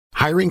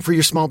Hiring for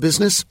your small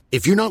business?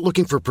 If you're not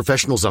looking for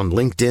professionals on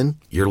LinkedIn,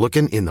 you're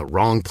looking in the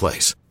wrong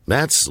place.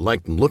 That's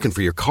like looking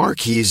for your car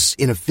keys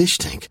in a fish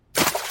tank.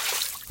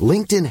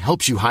 LinkedIn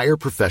helps you hire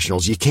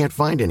professionals you can't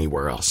find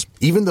anywhere else,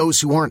 even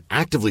those who aren't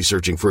actively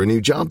searching for a new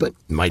job but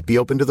might be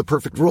open to the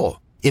perfect role.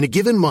 In a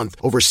given month,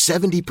 over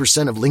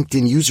 70% of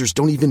LinkedIn users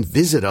don't even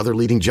visit other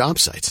leading job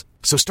sites.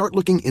 So start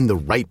looking in the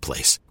right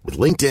place. With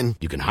LinkedIn,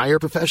 you can hire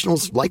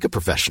professionals like a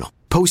professional.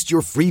 Post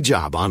your free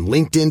job on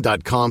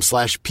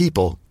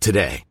linkedin.com/people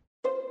today.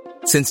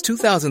 Since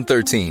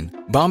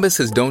 2013, Bombas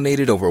has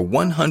donated over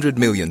 100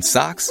 million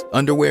socks,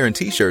 underwear, and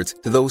T-shirts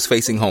to those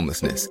facing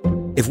homelessness.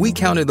 If we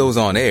counted those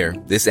on air,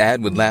 this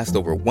ad would last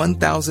over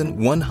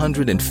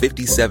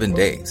 1,157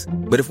 days.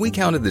 But if we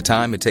counted the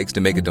time it takes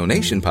to make a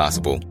donation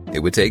possible, it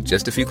would take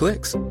just a few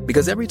clicks.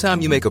 Because every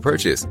time you make a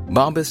purchase,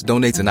 Bombas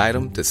donates an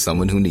item to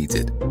someone who needs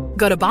it.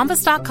 Go to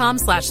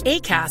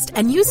bombas.com/ACAST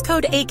and use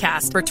code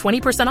ACAST for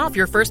 20% off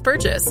your first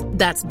purchase.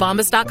 That's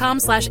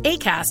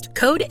bombas.com/ACAST,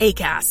 code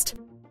ACAST.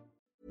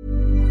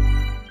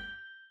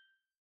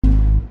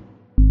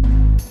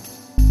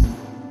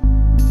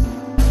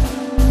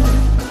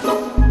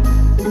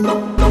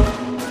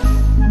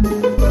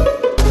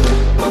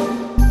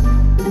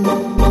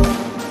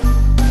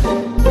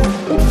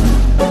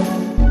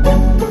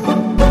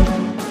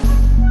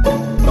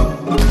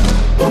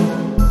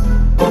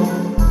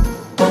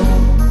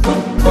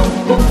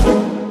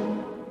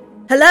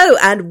 Hello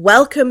and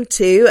welcome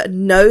to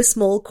No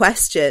Small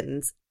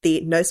Questions,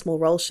 the No Small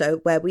Role show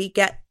where we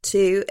get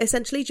to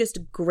essentially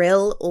just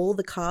grill all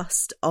the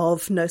cast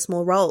of No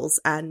Small Roles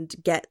and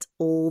get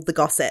all the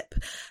gossip.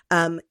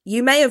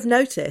 You may have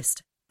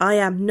noticed I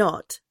am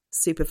not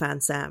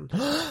Superfan Sam.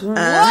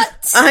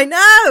 What? I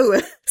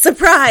know!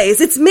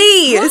 Surprise! It's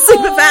me,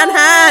 Superfan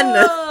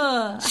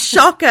Han!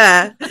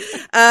 Shocker!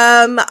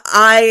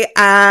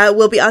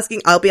 I'll be asking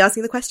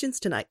the questions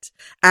tonight.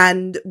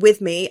 And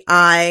with me,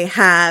 I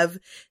have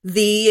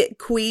the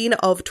Queen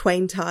of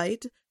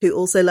Twaintide, who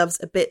also loves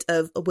a bit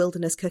of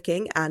wilderness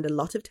cooking and a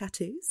lot of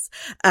tattoos.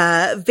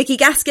 Vicky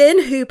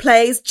Gaskin, who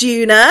plays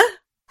Juna.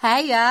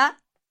 Heya.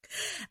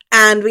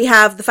 And we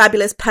have the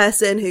fabulous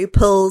person who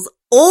pulls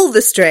all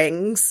the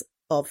strings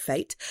of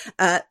fate,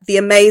 the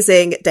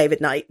amazing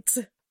David Knight.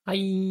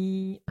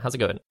 Hi. How's it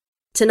going?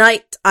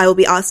 Tonight, I will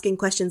be asking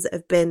questions that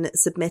have been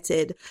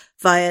submitted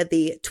via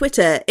the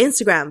Twitter,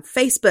 Instagram,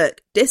 Facebook,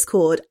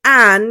 Discord,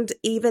 and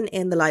even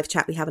in the live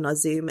chat we have on our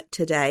Zoom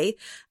today.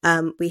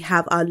 We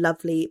have our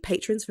lovely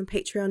patrons from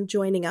Patreon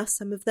joining us,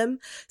 some of them.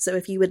 So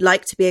if you would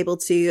like to be able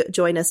to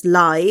join us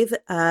live,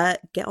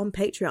 get on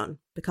Patreon,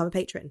 become a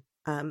patron,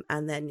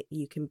 and then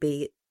you can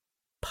be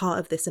part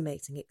of this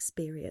amazing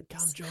experience.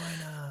 Come join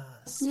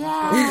us.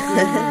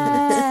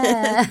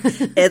 Yeah.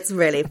 It's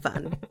really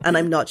fun. And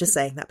I'm not just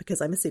saying that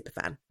because I'm a super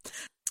fan.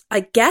 I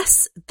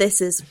guess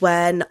this is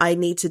when I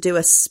need to do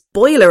a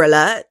spoiler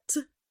alert.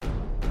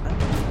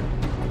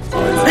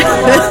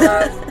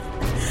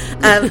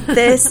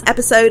 This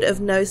episode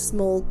of No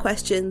Small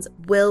Questions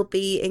will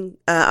be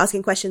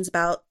asking questions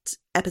about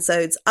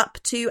episodes up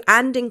to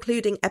and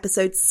including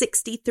episode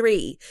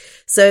 63.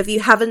 So if you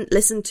haven't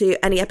listened to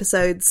any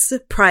episodes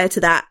prior to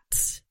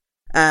that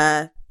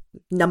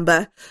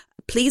number,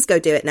 please go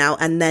do it now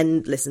and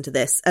then listen to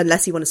this,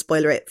 unless you want to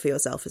spoiler it for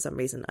yourself for some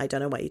reason. I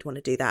don't know why you'd want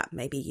to do that.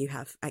 Maybe you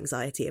have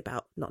anxiety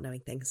about not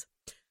knowing things.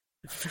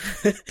 I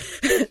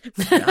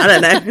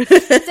don't know.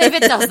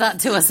 David does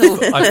that to us all.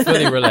 I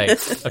fully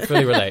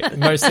relate.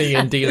 Mostly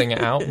in dealing it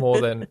out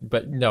more than,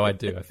 but no, I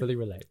do. I fully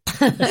relate.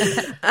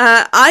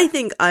 I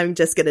think I'm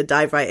just going to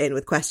dive right in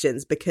with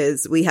questions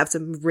because we have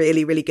some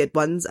really, really good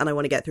ones and I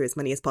want to get through as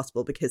many as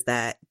possible because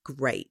they're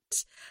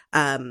great.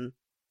 And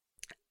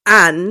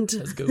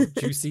let's go.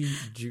 Juicy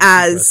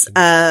as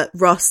questions.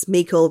 Ross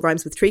Meikle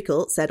rhymes with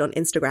treacle said on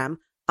Instagram,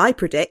 I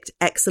predict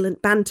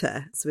excellent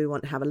banter. So we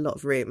want to have a lot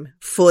of room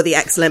for the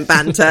excellent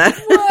banter.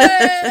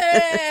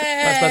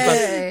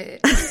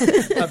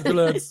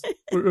 Ambulance.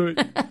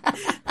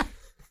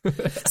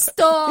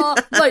 Stop!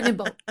 Lightning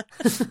bolt.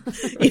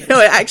 You know,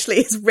 it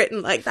actually is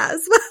written like that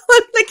as well.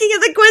 I'm looking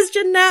at the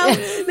question now.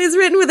 It's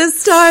written with a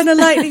star and a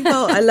lightning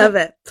bolt. I love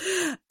it.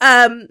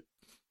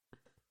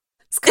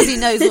 It's because he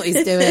knows what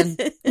he's doing.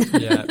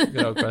 Yeah,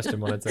 good old question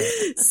monitor.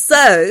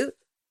 So,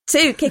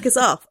 to kick us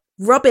off,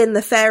 Robin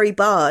the Fairy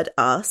Bard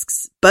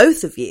asks,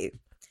 both of you,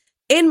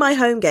 in my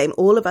home game,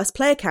 all of us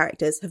player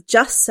characters have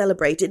just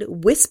celebrated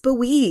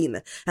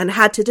Whisperween and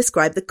had to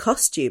describe the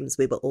costumes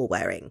we were all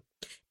wearing.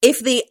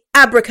 If the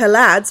Abraca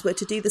lads were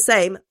to do the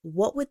same,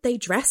 what would they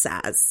dress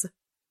as?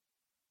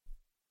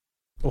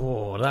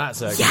 Oh,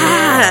 that's a good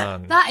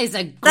one. That is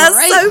a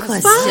great so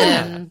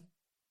question.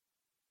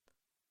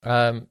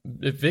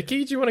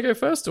 Vicky, do you want to go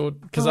first? Or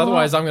because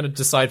otherwise I'm going to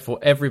decide for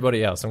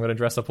everybody else. I'm going to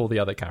dress up all the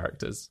other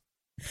characters.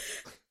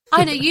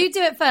 I know, you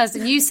do it first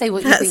and you say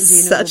what you think Juna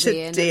such will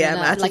be a in. DM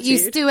and then, like, you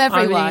attitude. do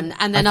everyone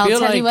and then I'll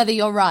tell you whether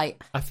you're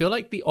right. I feel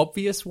like the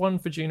obvious one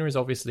for Juna is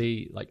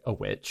obviously like a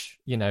witch,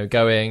 you know,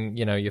 going,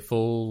 you know, your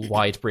full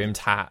wide brimmed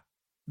hat,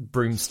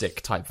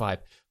 broomstick type vibe.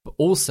 But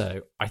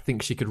also, I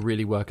think she could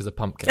really work as a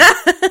pumpkin.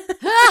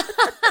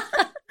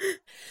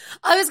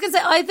 I was going to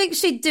say, I think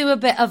she'd do a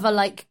bit of a,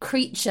 like,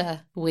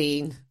 creature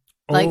ween.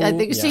 Like, I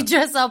think she'd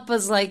dress up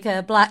as, like,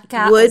 a black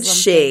cat. Would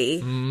she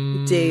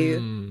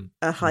do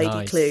a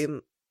Heidi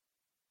Klum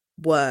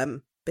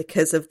worm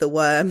because of the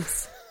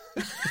worms?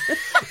 It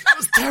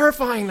was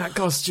terrifying, that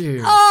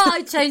costume. Oh,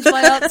 I changed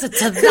my answer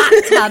to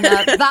that,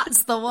 Hannah.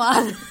 That's the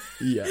one.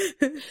 Yeah.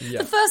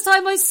 The first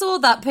time I saw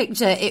that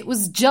picture, it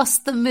was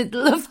just the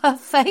middle of her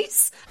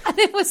face, and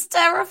it was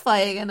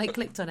terrifying, and I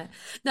clicked on it.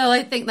 No,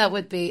 I think that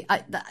would be...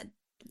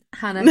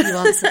 Hannah, you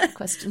answered the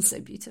question so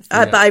beautifully.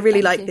 But I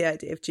really Thank like you. the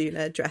idea of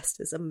Juna dressed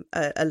as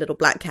a little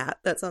black cat.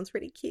 That sounds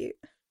really cute.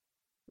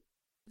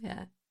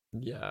 Yeah.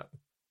 Yeah.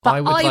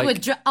 But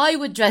I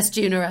would dress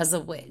Juna as a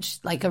witch,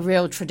 like a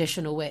real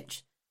traditional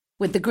witch,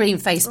 with the green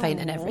face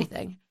paint and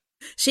everything.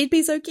 She'd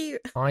be so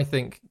cute. I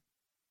think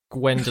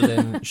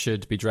Gwendolyn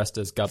should be dressed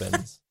as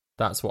Gubbins.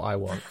 That's what I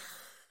want.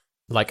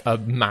 Like a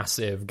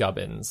massive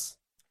Gubbins.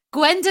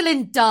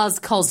 Gwendolyn does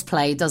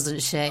cosplay,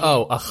 doesn't she?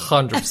 Oh,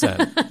 100%.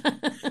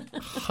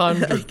 I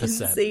can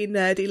 100%. see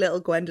nerdy little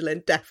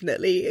Gwendolyn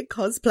definitely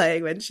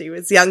cosplaying when she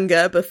was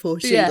younger, before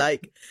she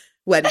like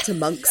went to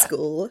monk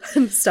school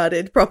and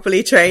started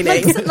properly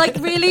training. Like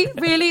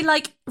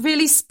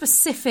really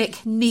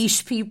specific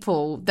niche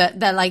people that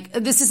they're like,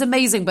 this is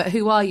amazing, but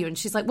who are you? And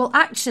she's like, well,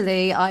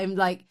 actually, I'm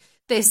like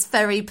this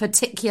very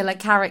particular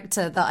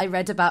character that I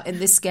read about in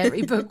this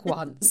scary book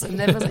once. And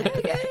everyone's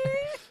like,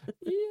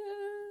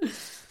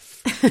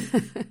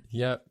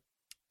 Yep.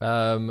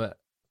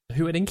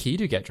 Who would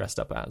Enkidu get dressed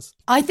up as?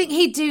 I think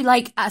he'd do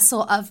like a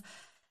sort of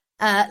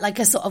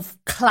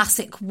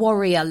classic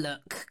warrior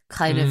look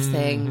kind of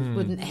thing,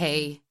 wouldn't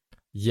he?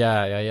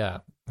 Yeah.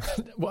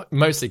 Well,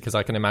 mostly because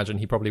I can imagine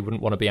he probably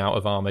wouldn't want to be out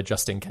of armor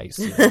just in case.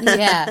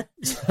 Yeah.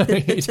 So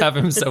he'd have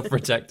himself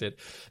protected.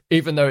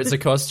 Even though it's a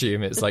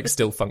costume, it's like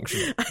still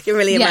functional. I can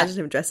really imagine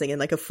him dressing in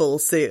like a full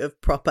suit of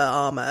proper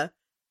armor.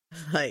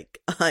 Like,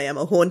 I am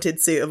a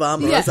haunted suit of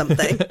armor or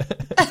something.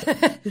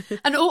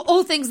 And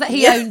all things that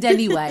he owned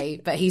anyway,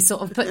 but he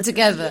sort of put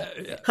together.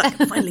 I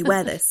can finally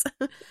wear this.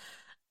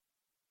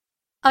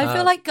 I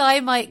feel like Guy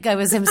might go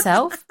as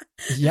himself.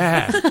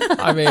 Yeah.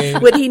 I mean...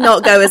 Would he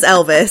not go as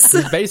Elvis?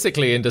 He's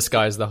basically in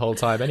disguise the whole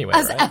time anyway,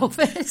 As right?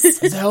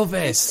 Elvis. As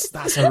Elvis.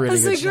 That's a really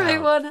That's good a great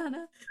shout. one,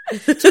 Hannah. Do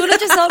you want to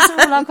just answer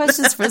all our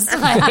questions for us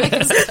tonight, Hannah?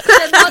 'Cause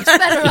they're much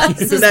better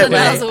answers No than way.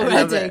 ours I love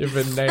already. You've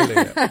been nailing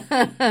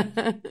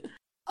it.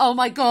 Oh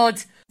my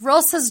God.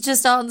 Ross has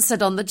just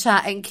answered on the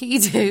chat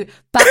Enkidu,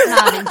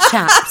 Batman in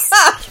chaps.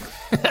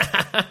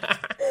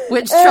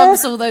 Which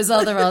trumps all those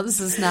other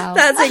answers now.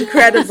 That's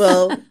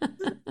incredible.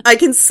 I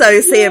can so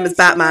see him as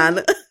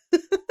Batman.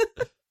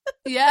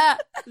 Yeah.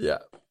 Yeah.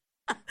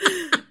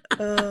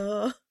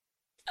 Oh.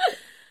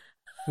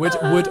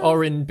 Would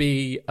Orin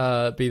be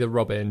the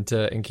Robin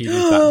to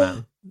Enkidu's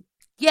Batman?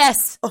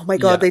 Yes. Oh my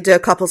god, Yeah. they do a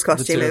couple's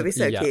costume. two- It would be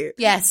so yeah. cute.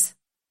 Yes.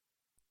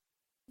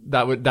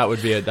 That would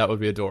be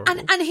adorable.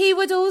 And he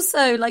would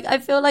also, like, I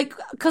feel like,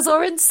 because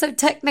Orin's so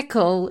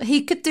technical,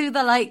 he could do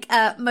the, like,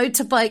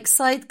 motorbike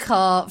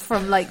sidecar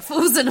from, like,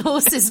 Fools and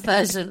Horses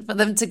version for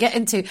them to get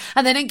into.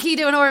 And then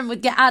Enkidu and Orin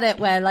would get at it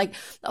where, like,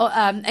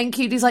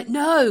 Enkidu's like,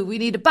 no, we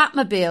need a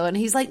Batmobile. And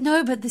he's like,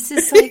 no, but this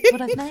is, like,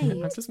 what I've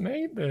made. I just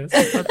made this.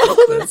 I built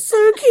Oh, this. that's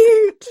so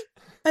cute.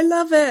 I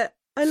love it.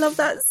 I love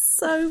that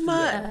so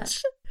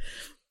much.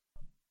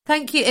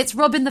 Thank you. It's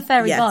Robin the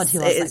Fairy Bard Yes, who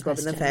it asked is that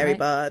Robin the question, Fairy right?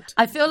 Bard.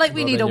 I feel like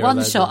we Robin, need a you're a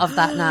one-shot legend. of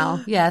that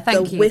now. Yeah,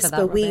 thank The you for that,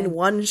 Whisperween Robin.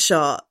 one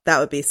shot. That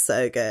would be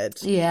so good.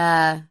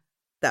 Yeah.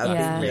 That would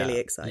Yeah. be really Yeah.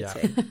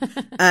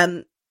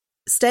 exciting.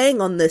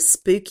 Staying on the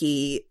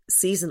spooky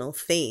seasonal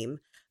theme,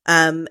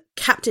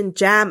 Captain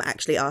Jam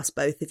actually asked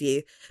both of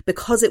you,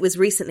 because it was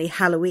recently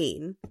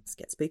Halloween, let's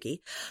get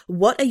spooky,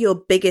 what are your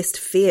biggest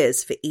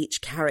fears for each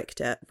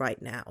character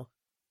right now?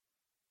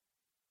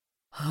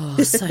 Oh,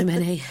 so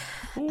many.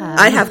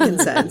 I have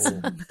concerns.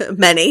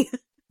 Many.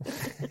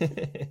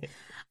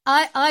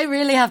 I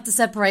really have to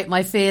separate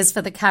my fears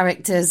for the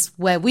characters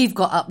where we've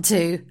got up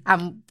to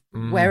and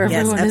where Yes,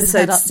 everyone has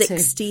got episode up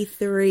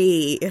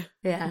 63. to.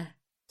 Yeah.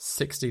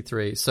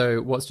 63.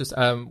 So what's just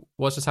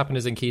happened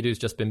is Enkidu's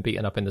just been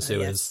beaten up in the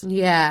sewers,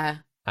 Yeah.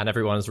 and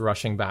everyone's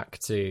rushing back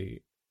to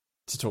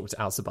talk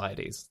to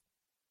Alcibiades.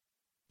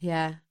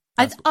 Yeah.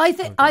 That's I what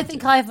think I'm I thinking.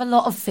 think I have a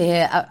lot of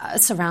fear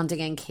surrounding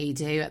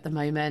Enkidu at the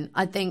moment.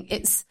 I think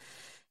it's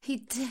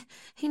he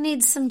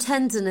needs some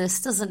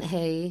tenderness, doesn't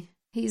he?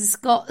 He's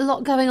got a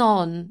lot going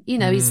on. You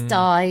know, he's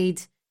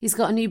died. He's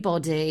got a new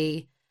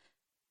body.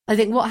 I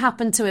think what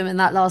happened to him in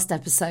that last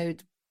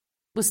episode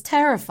was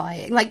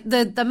terrifying. Like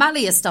the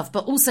Malia stuff,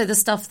 but also the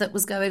stuff that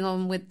was going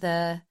on with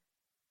the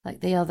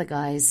other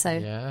guys. So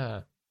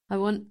Yeah. I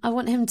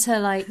want him to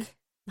like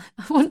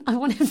I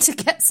want him to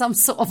get some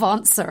sort of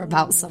answer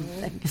about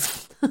something.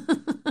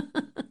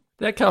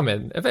 They're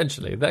coming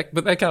eventually.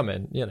 They're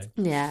coming, you know.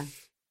 Yeah.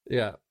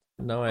 Yeah.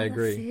 No, I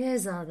agree.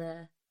 Fears are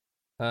there?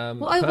 Um,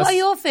 What are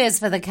your fears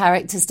for the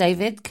characters,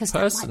 David? Because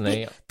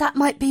Personally- that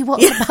might be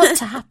what's about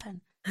to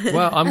happen.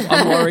 Well,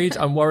 I'm worried.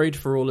 I'm worried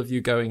for all of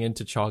you going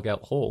into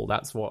Chargelt Hall.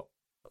 That's what,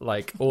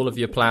 like, all of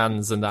your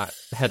plans and that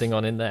heading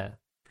on in there.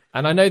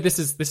 And I know this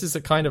is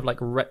a kind of like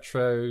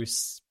retroactive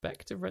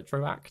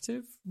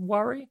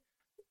worry,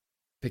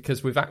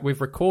 because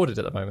we've recorded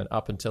at the moment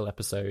up until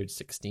episode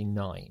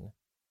 69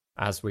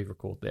 as we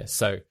record this.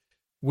 So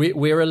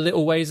we're a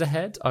little ways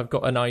ahead. I've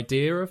got an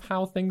idea of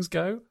how things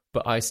go,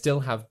 but I still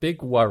have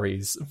big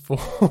worries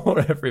for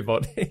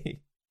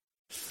everybody.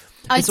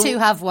 I too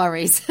have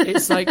worries.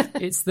 It's like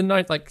it's the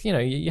night, like, you know,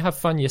 you have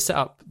fun, you set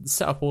up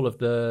all of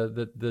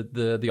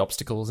the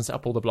obstacles and set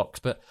up all the blocks,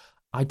 but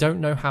I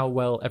don't know how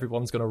well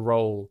everyone's going to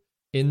roll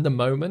in the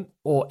moment,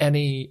 or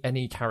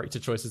any character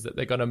choices that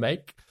they're going to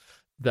make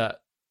that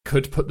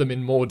could put them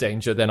in more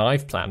danger than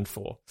I've planned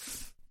for.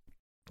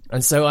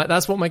 And so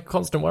that's what my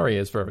constant worry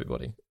is for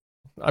everybody.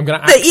 I'm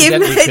going to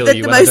accidentally kill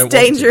you the when I don't most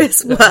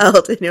dangerous want to.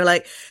 world, and you're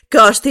like,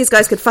 gosh, these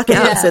guys could fuck it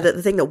up so that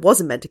the thing that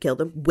wasn't meant to kill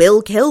them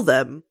will kill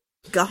them.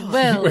 God,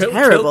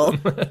 terrible.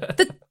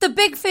 The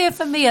big fear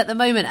for me at the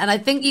moment, and I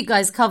think you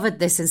guys covered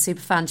this in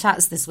Superfan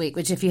Chats this week,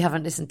 which if you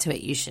haven't listened to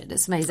it, you should.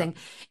 It's amazing.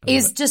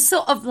 Is just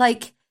sort of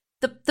like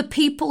the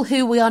people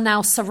who we are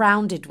now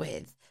surrounded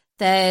with.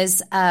 There's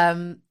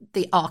the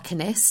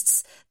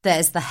Arcanists,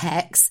 there's the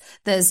Hex,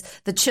 there's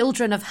the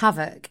Children of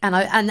Havoc,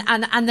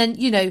 and then,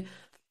 you know,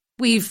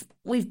 we've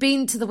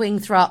been to the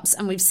Wingthrups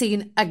and we've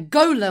seen a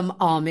Golem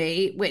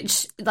army,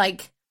 which,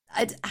 like,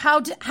 how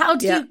do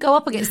you go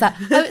up against that?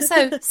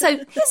 So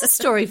here's a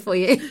story for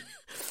you.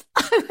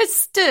 I was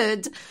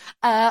stood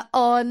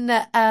on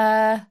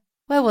where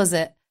was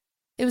it?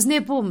 It was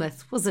near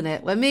Bournemouth, wasn't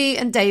it? Where me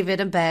and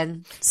David and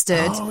Ben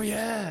stood. Oh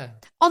yeah.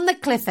 On the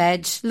cliff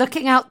edge,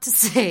 looking out to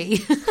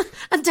sea,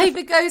 and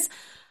David goes,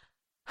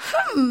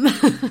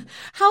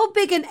 how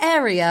big an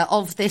area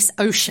of this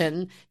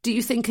ocean do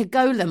you think a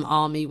Golem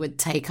army would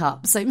take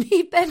up? So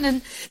me, Ben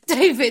and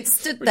David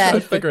stood there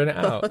figuring it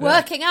out,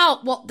 working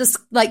out what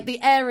the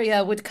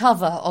area would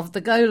cover of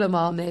the Golem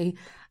army.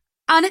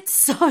 And it's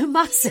so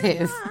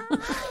massive.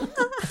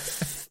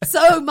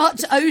 So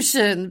much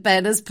ocean,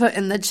 Ben has put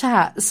in the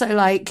chat. So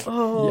like,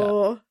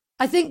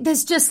 I think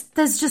there's just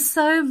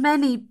so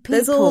many people.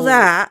 There's all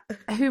that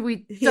who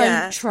we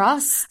don't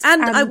trust.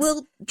 And I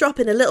will drop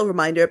in a little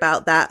reminder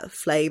about that: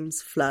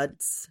 flames,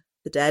 floods,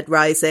 the dead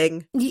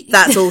rising.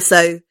 That's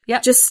also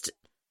just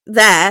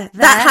there.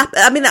 That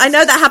happened. I mean, I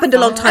know that happened a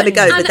long time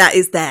ago, but that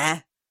is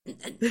there.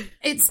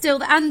 It's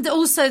still, and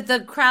also the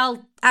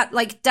crowd at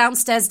like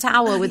downstairs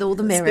tower with all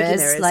the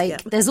mirrors.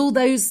 Like there's all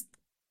those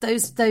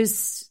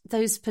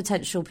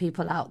potential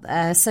people out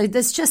there. So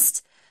there's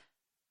just.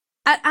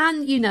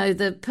 And, you know,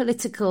 the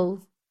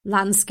political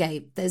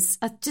landscape,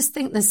 I just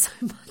think there's so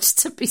much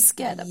to be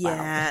scared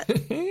about.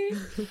 Yeah.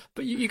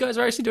 But you guys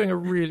are actually doing a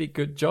really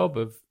good job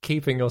of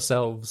keeping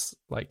yourselves,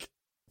 like,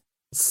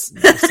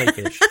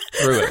 safe-ish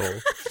through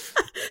it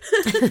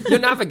all. You're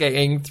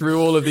navigating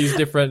through all of these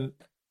different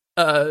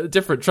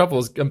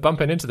troubles and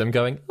bumping into them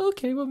going,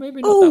 okay, well,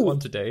 maybe not that one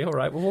today. All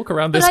right, we'll walk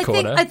around this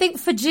corner. I think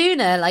for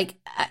Juna, like,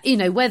 you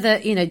know, whether,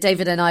 you know,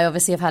 David and I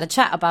obviously have had a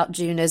chat about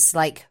Juna's,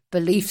 like,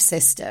 belief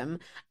system,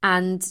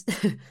 and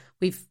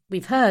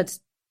we've heard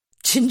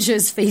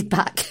Ginger's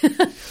feedback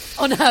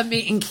on her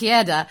meeting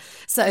Kieda.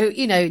 So,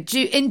 you know,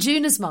 in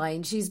Juna's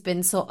mind, she's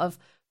been sort of,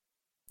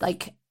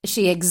 like,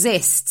 she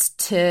exists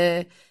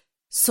to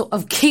sort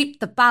of keep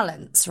the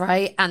balance,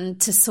 right?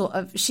 And to sort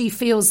of, she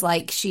feels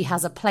like she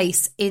has a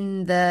place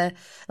in the,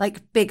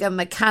 like, bigger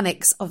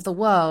mechanics of the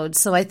world.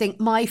 So I think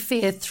my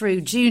fear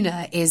through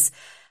Juna is,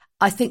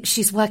 I think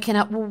she's working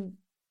out, well,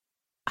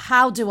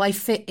 how do I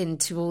fit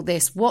into all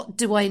this? What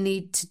do I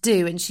need to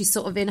do? And she's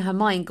sort of in her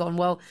mind gone,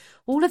 well,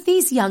 all of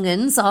these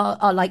young'uns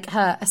are like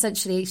her.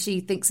 Essentially,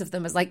 she thinks of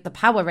them as like the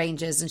Power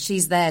Rangers, and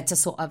she's there to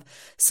sort of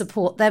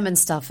support them and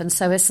stuff. And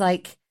so it's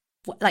like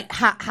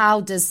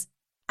how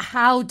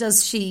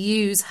does she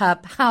use her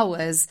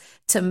powers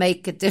to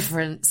make a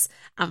difference?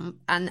 And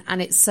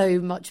it's so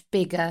much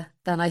bigger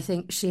than I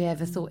think she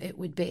ever thought it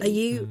would be. Are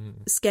you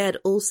scared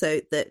also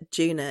that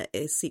Juna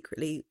is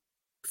secretly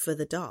for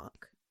the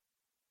dark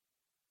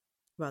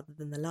rather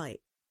than the light?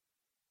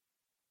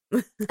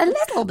 A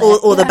little bit.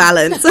 or the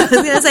balance. I was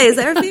going to say, is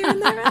there a fear in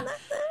there around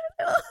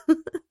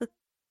that?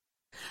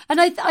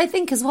 And I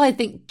think as well, I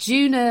think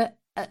Juna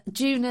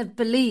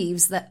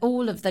believes that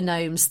all of the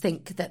gnomes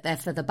think that they're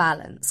for the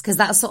balance, because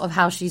that's sort of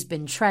how she's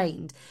been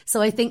trained.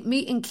 So I think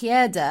meeting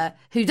Kieda,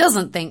 who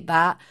doesn't think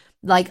that,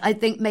 like, I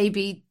think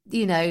maybe,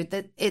 you know,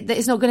 that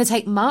it's not going to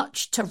take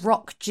much to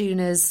rock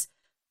Juna's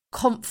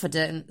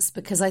confidence,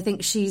 because I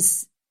think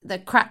the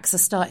cracks are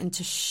starting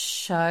to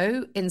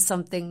show in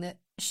something that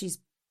she's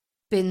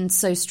been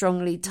so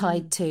strongly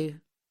tied to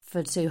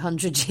for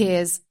 200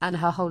 years and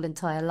her whole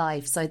entire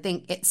life. So I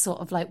think it's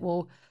sort of like,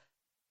 well,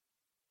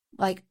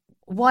 like,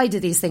 why do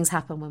these things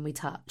happen when we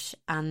touch?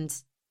 And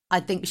I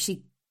think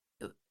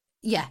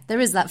there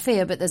is that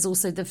fear, but there's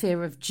also the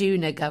fear of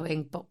Juna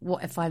going, but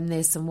what if I'm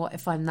this, and what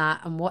if I'm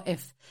that, and what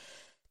if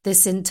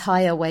this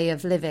entire way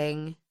of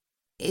living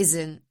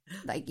isn't,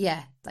 like,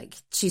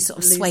 she's sort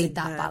of losing swayed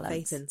that her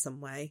balance faith in some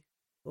way,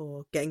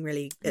 or getting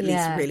really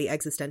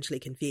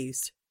existentially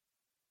confused.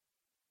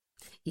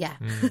 Yeah.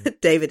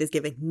 David is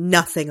giving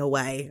nothing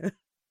away.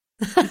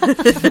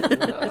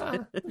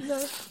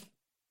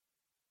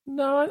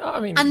 No,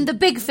 I mean... And the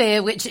big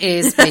fear, which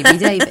is baby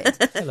David.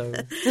 Hello.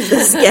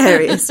 The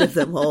scariest of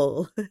them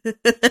all.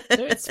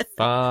 It's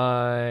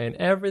fine.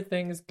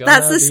 Everything's gonna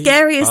That's the be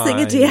scariest fine.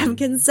 thing a DM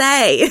can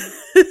say.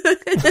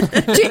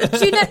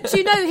 do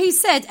you know he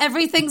said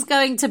everything's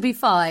going to be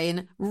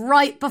fine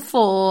right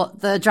before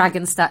the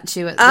dragon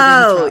statue at the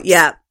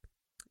Wingtraps?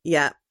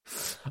 Yeah.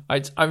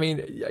 I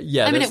mean,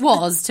 yeah. I mean, it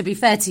was, to be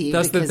fair to you.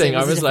 That's the because thing. it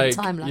was I was a like,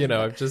 different timeline. you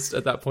know, I've just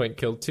at that point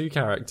killed 2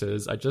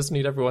 characters. I just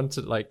need everyone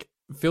to like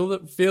feel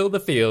the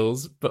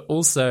feels, but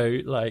also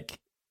like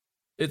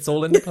it's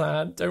all in the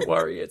plan. Don't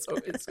worry, it's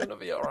gonna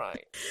be all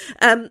right.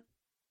 That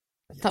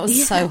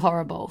was so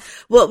horrible.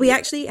 Well, we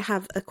actually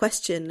have a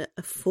question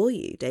for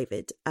you,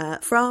 David,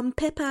 from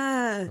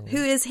Pippa,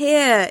 who is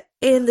here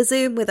in the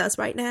Zoom with us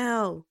right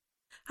now.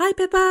 Hi,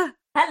 Pippa.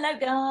 Hello,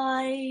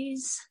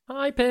 guys.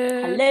 Hi, Pip.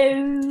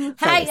 Hello.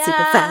 Hey,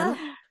 super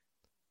fan.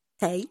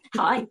 Hey.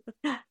 Hi.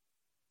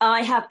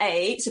 I have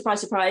a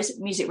surprise,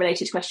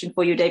 music-related question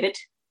for you, David.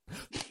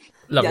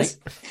 Lovely. Yes.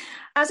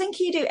 As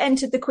Enkidu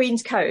entered the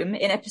Queen's Comb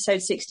in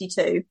episode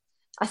 62,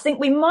 I think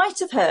we might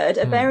have heard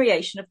a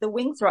variation of the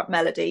Wingthrup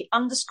melody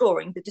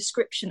underscoring the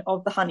description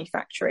of the honey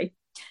factory.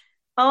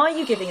 Are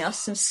you giving us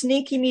some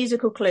sneaky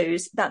musical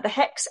clues that the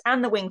Hex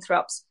and the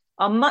Wingthrups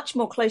are much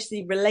more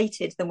closely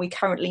related than we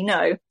currently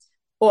know?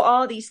 Or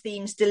are these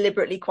themes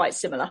deliberately quite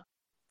similar?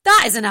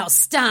 That is an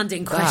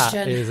outstanding question.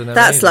 That is an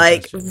That's amazing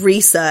like question.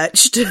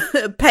 researched,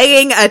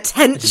 paying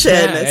attention,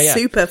 Yeah.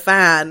 super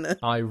fan.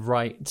 I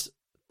write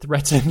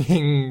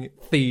threatening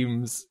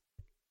themes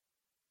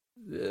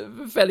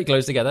fairly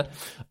close together.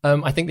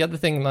 I think the other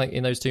thing, like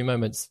in those 2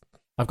 moments,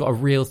 I've got a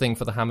real thing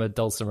for the hammered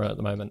dulcimer at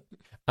the moment,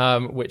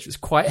 which is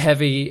quite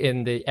heavy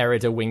in the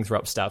Erida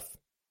Wingthrup stuff,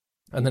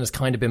 and then it's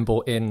kind of been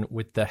brought in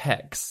with the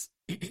Hex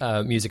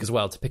music as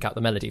well to pick out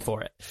the melody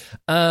for it.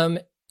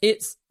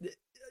 It's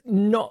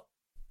not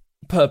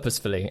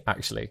purposefully,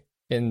 actually,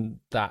 in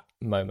that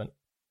moment.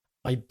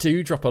 I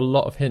do drop a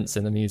lot of hints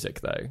in the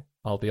music, though,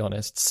 I'll be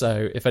honest.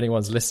 So if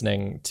anyone's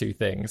listening to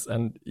things,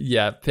 and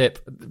yeah, Pip,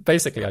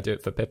 basically I do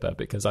it for Pippa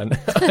because I know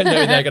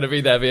they're going to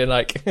be there being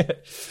like,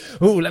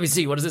 oh, let me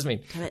see, what does this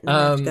mean? I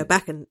have to go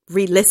back and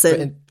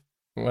re-listen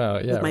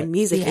Well, yeah, with my right.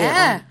 music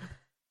Yeah.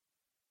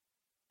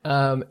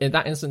 In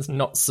that instance,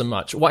 not so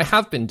much. What I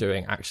have been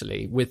doing,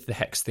 actually, with the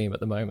Hex theme at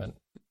the moment,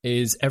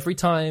 is every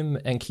time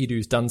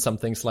Enkidu's done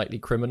something slightly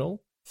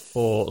criminal,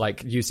 or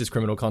like used his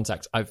criminal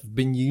contact, I've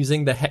been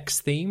using the Hex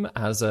theme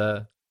as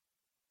a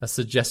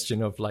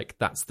suggestion of like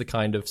that's the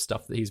kind of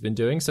stuff that he's been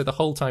doing. So the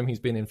whole time he's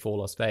been in For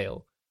Lost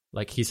Vale,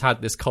 like he's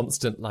had this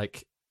constant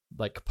like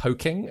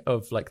poking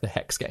of like the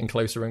Hex getting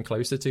closer and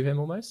closer to him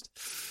almost,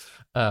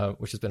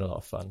 which has been a lot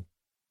of fun.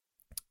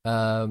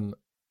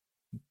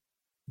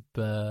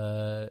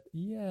 But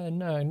yeah,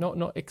 no,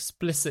 not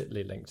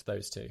explicitly linked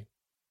those 2.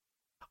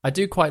 I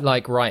do quite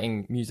like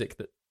writing music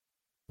that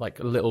like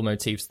little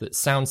motifs that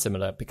sound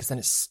similar, because then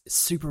it's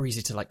super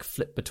easy to like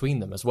flip between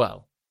them as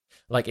well.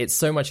 Like it's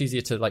so much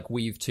easier to like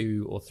weave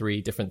 2 or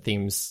 3 different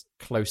themes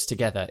close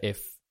together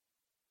if,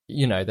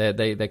 you know,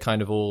 they're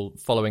kind of all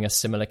following a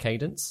similar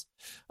cadence.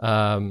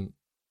 But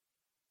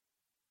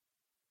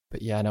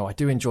yeah, no, I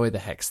do enjoy the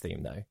Hex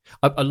theme though.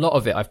 A lot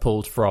of it I've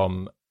pulled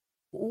from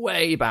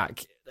way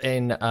back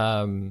in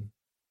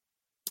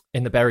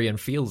the Bury and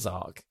Fields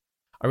arc.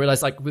 I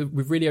realized like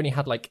we've really only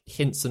had like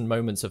hints and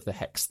moments of the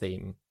Hex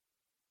theme.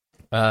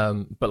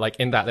 But like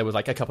in that there was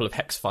like a couple of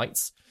Hex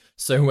fights.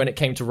 So when it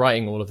came to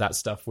writing all of that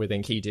stuff with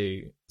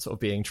Enkidu sort of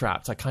being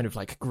trapped, I kind of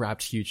like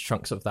grabbed huge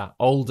chunks of that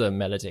older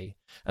melody.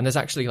 And there's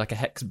actually like a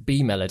Hex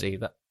B melody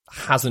that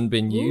hasn't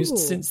been used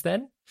since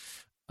then.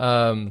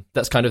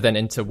 That's kind of then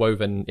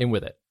interwoven in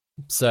with it.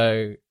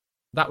 So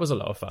that was a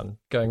lot of fun,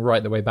 going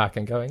right the way back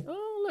and going,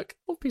 oh, look,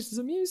 all pieces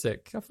of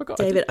music. I forgot.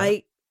 David,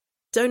 I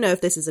don't know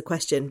if this is a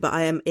question, but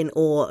I am in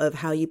awe of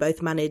how you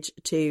both manage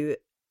to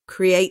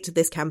create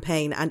this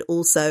campaign and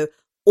also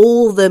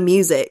all the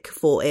music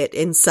for it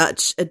in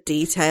such a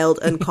detailed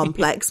and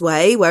complex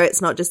way, where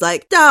it's not just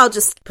like, I'll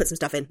just put some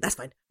stuff in, that's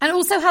fine. And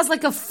also has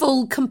like a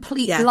full,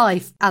 complete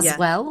life as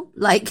well,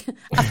 like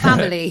a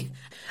family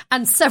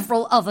and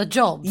several other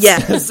jobs. Yeah,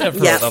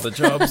 several other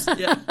jobs.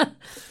 Yeah.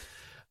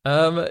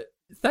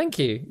 Thank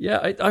you.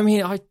 Yeah, I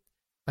mean, I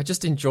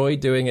just enjoy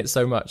doing it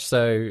so much.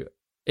 So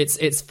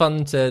it's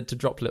fun to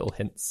drop little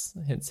hints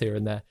here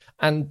and there.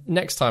 And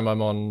next time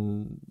I'm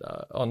on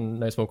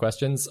No Small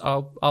Questions,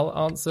 I'll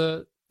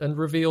answer and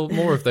reveal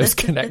more of those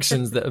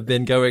connections that have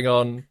been going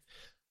on.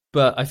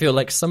 But I feel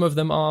like some of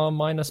them are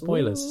minor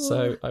spoilers,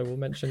 so I will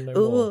mention no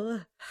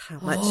more. How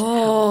much?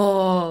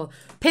 Oh,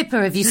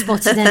 Pippa, have you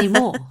spotted any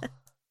more?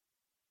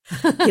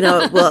 You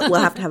know, we'll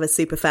have to have a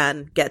super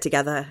fan get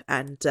together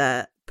and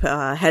put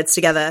our heads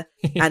together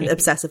and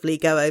obsessively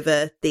go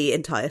over the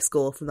entire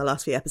score from the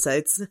last few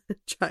episodes.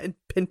 Try and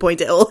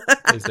pinpoint it all.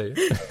 Please do.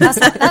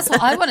 That's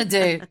what I want to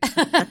do.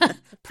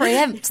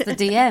 Preempt the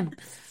DM.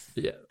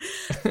 Yeah.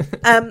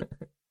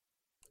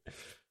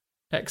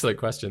 Excellent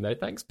question, though.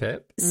 Thanks,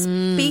 Pip.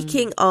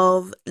 Speaking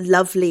of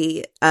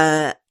lovely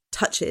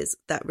touches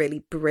that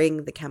really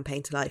bring the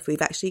campaign to life.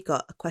 We've actually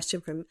got a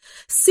question from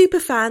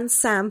superfan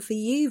Sam for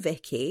you,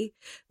 Vicky,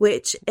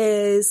 which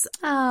is,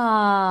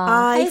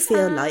 I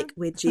feel Sam. like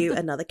we're due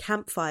another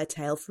campfire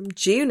tale from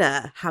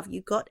Juna. Have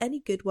you got any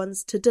good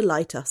ones to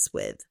delight us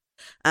with?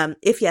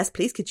 If yes,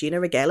 please could Juna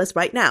regale us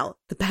right now?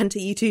 The banter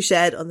you two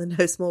shared on the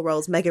No Small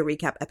Roles mega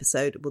recap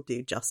episode will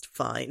do just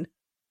fine.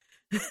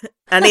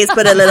 And he's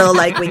put a little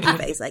like winky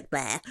face, like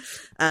bleh,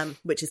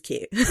 which is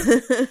cute.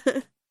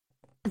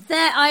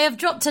 There, I have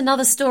dropped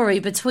another story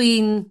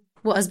between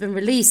what has been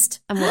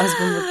released and what has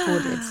been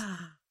recorded.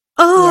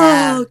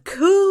 Oh,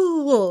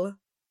 cool.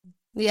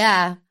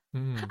 Yeah.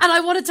 And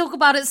I want to talk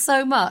about it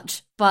so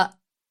much, but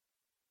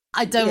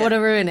I don't want to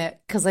ruin it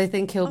because I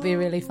think it'll be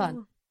really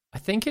fun. I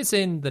think it's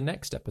in the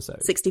next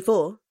episode.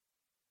 64?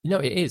 No,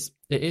 it is.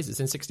 It's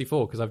in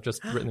 64 because I've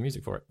just written the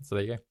music for it. So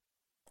there you go.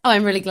 Oh,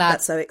 I'm really glad.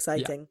 That's so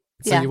exciting.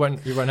 So you won't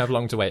have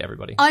long to wait,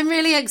 everybody. I'm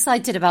really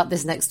excited about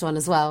this next one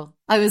as well.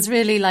 I was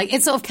really like,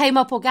 it sort of came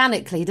up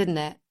organically, didn't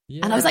it?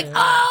 Yeah. And I was like,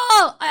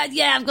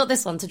 I've got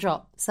this one to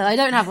drop. So I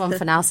don't have one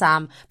for now,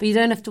 Sam, but you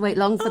don't have to wait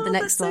long for the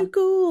next that's one. so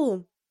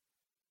cool.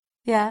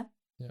 Yeah.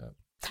 Yeah.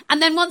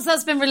 And then once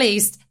that's been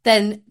released,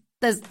 then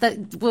there's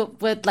there's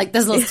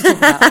lots to talk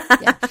about.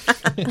 Yeah.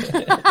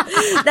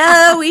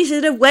 No, we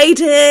should have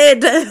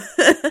waited.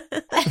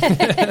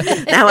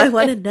 Now I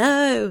want to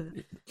know.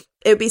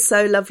 It would be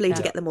so lovely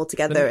to get them all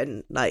together,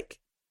 and like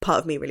part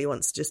of me really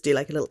wants to just do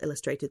like a little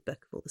illustrated book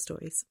of all the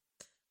stories,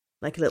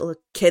 like a little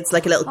kids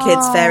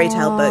fairy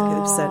tale book. It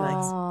would be so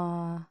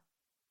nice.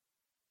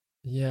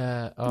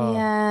 Yeah.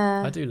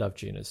 Yeah. I do love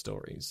Juna's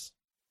stories.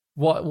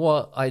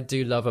 What I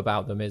do love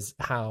about them is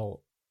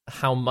how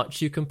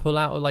much you can pull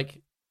out of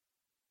like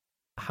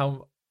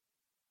how.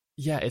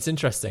 Yeah, it's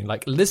interesting.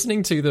 Like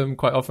listening to them,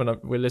 quite often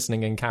we're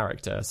listening in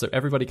character, so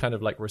everybody kind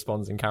of like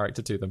responds in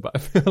character to them. But I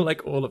feel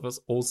like all of us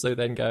also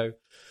then go,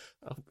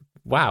 oh,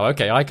 "Wow,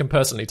 okay, I can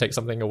personally take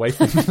something away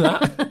from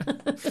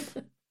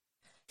that."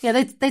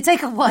 Yeah, they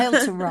take a while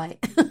to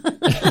write.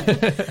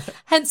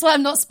 Hence why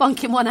I'm not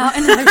spunking one out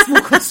in No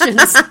Small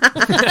Questions.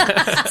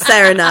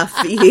 Fair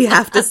enough. You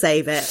have to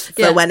save it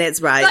for when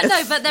it's right. But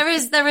no, but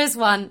there is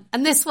one,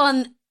 and this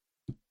one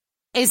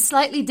is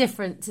slightly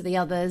different to the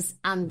others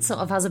and sort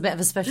of has a bit of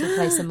a special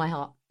place in my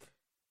heart.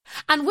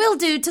 And will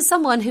do to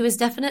someone who is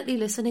definitely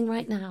listening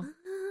right now.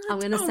 I'm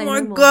going to say no more.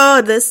 Oh my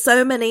God, there's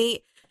so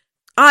many.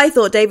 I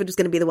thought David was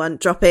going to be the one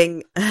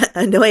dropping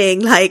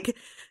annoying, like,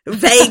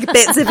 vague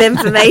bits of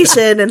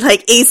information and,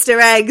 like, Easter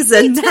eggs,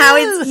 and now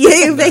it's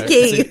you,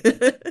 Vicky.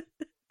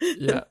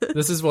 Yeah,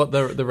 this is what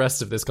the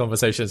rest of this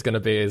conversation is going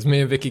to be, is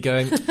me and Vicky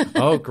going,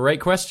 oh,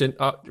 great question.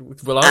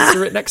 We'll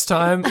answer it next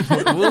time.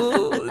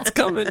 Ooh, it's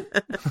coming.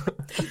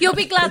 You'll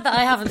be glad that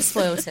I haven't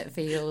spoiled it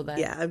for you all then.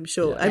 Yeah, I'm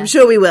sure. Yeah. I'm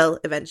sure we will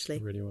eventually.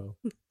 Really will.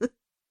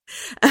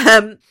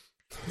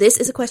 This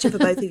is a question for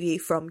both of you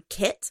from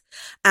Kit,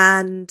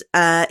 and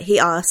he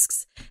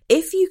asks,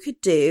 if you could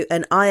do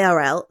an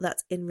IRL,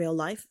 that's in real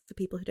life for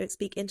people who don't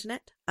speak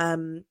internet,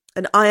 an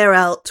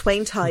IRL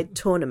Twain Tide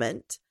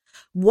tournament,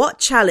 what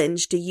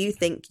challenge do you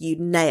think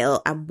you'd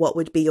nail, and what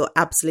would be your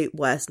absolute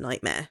worst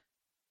nightmare?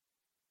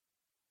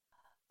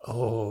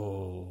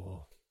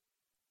 Oh.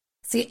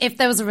 See, if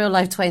there was a real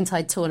life Twain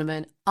Tide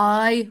tournament,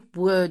 I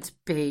would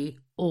be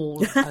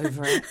all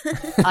over it.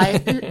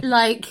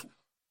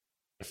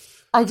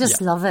 I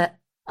just love it.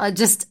 I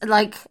just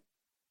like,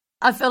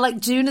 I feel like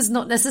June is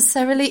not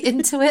necessarily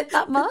into it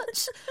that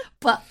much,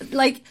 but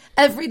like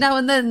every now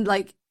and then,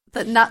 like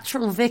the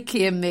natural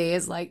Vicky in me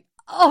is like,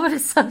 oh,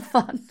 it's so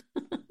fun.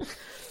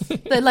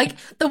 Like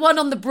the one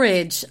on the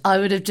bridge, I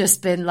would have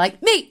just been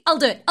like, me, I'll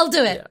do it.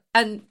 Yeah.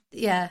 And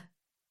yeah.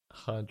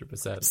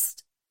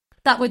 100%.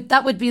 That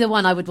would be the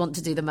one I would want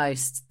to do the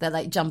most. They're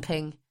like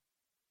jumping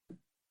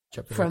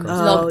from across.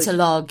 log to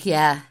log.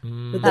 Yeah.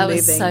 With That the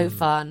was moving. so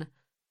fun.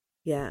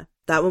 Yeah,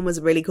 that one was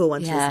a really cool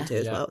one to Yeah. listen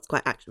to as well. It's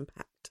quite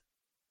action-packed.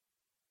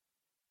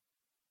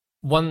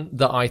 One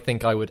that I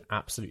think I would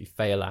absolutely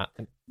fail at,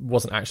 and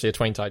wasn't actually a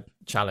Twain Tide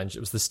challenge, it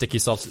was the sticky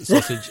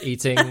sausage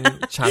eating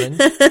challenge.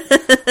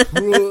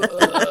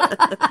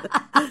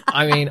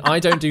 I mean, I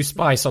don't do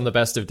spice on the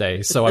best of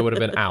days, so I would have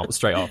been out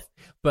straight off.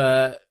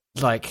 But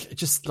like,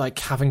 just like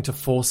having to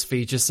force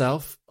feed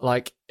yourself,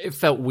 like it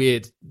felt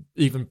weird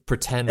even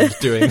pretend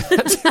doing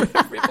that to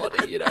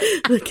everybody, you know.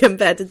 The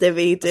competitive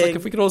It's eating. like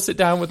if we could all sit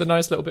down with a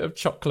nice little bit of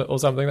chocolate or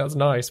something, that's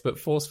nice, but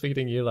force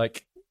feeding you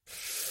like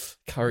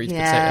curried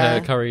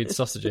curried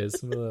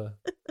sausages. Ugh.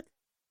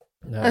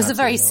 No, It was a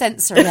very absolutely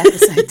sensory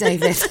episode,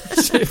 David.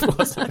 not. It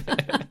wasn't.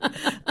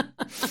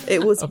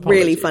 It was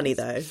really funny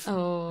though,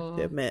 Oh.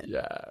 to admit.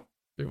 Yeah,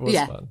 it was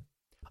Yeah. fun.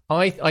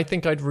 I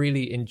think I'd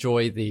really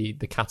enjoy the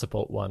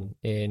catapult one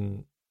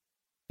in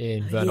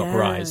Vernok Yeah.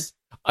 Rise.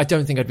 I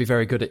don't think I'd be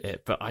very good at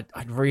it, but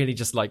I'd really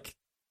just like,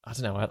 I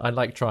don't know, I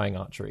like trying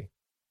archery.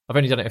 I've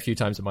only done it a few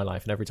times in my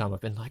life, and every time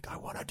I've been like, I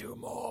want to do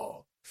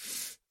more.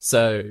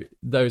 So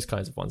those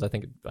kinds of ones I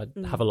think I'd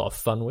have a lot of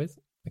fun with.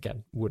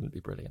 again, wouldn't be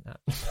brilliant at.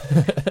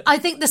 I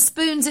think the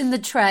spoons in the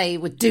tray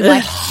would do my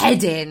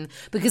head in,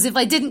 because if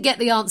I didn't get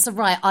the answer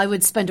right, I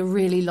would spend a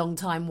really long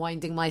time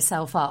winding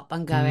myself up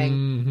and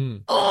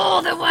going,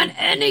 oh, there weren't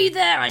any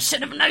there. I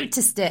should have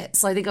noticed it.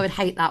 So I think I would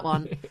hate that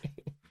one.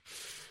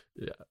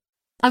 Yeah.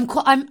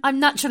 I'm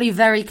naturally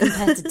very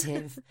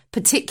competitive,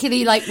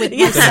 particularly like with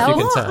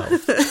myself. You can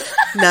tell.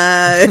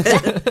 No.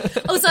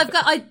 Also,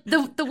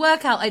 the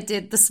workout I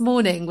did this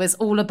morning was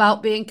all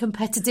about being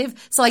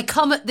competitive. So I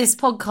come at this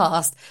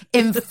podcast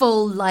in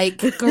full like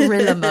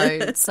gorilla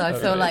mode. So I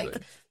feel like,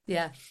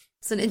 yeah,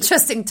 it's an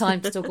interesting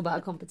time to talk about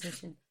a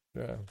competition.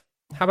 Yeah.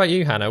 How about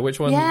you, Hannah? Which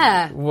one?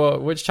 Yeah.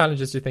 Which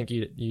challenges do you think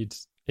you'd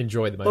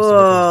enjoy the most?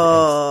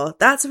 Oh,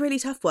 that's a really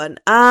tough one.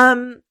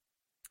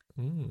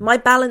 My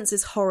balance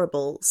is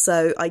horrible,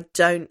 so I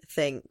don't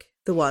think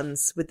the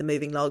ones with the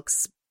moving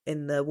logs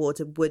in the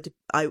water would.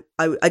 I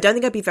don't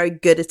think I'd be very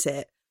good at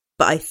it,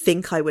 but I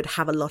think I would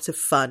have a lot of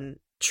fun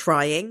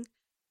trying.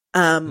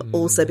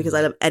 Also because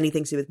I love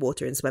anything to do with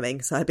water and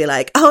swimming, so I'd be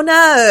like, oh no,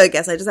 I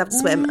guess I just have to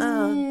swim.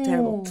 Oh,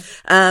 terrible.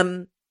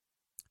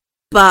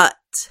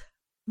 But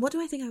what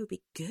do I think I would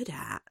be good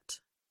at?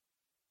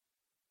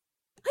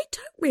 I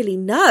don't really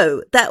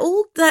know.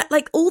 All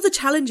the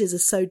challenges are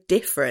so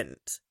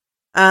different.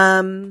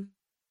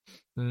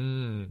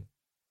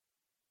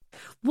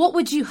 What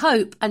would you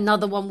hope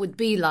another one would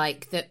be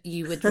like that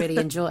you would really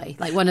enjoy?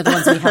 Like one of the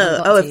ones we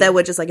haven't got if there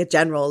were just like a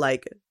general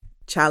like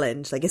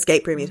challenge, like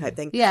escape room type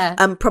thing. Yeah.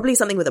 Probably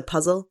something with a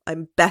puzzle.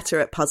 I'm better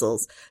at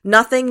puzzles.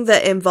 Nothing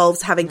that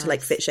involves having to like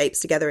fit shapes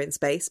together in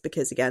space,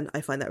 because again, I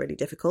find that really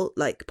difficult.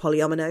 Like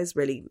polyominoes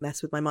really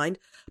mess with my mind.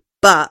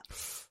 But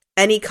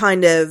any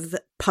kind of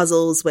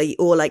puzzles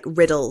or like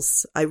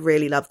riddles, I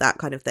really love that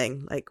kind of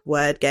thing. Like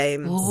word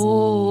games.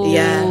 Oh.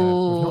 Yeah.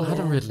 We've not had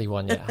a Ridley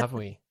one yet, have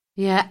we?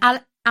 Yeah.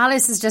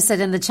 Alice has just said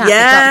in the chat, Yeah.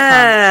 the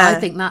duck hunt. I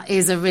think that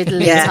is a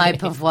Ridley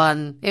type of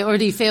one. It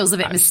already feels a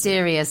bit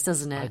mysterious,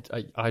 doesn't it?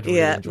 I'd really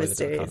enjoy the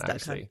duck hunt, duck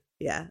actually. hunt.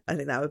 Yeah, I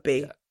think that would be.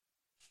 Yeah.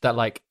 That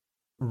like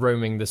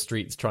roaming the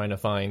streets trying to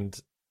find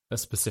a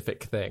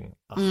specific thing.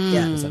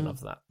 100%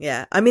 love that.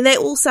 Yeah, I mean, they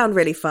all sound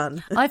really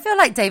fun. I feel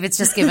like David's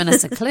just given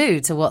us a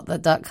clue to what the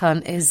duck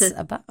hunt is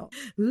about.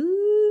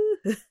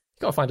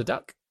 Gotta find a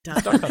duck.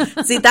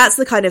 See, that's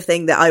the kind of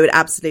thing that I would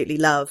absolutely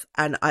love,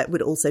 and it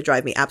would also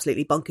drive me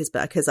absolutely bonkers,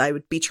 because I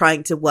would be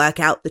trying to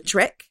work out the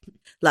trick.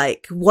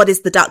 Like, what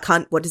is the duck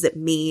hunt? What does it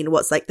mean?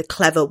 What's like the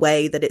clever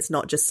way that it's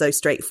not just so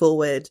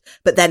straightforward?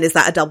 But then is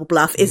that a double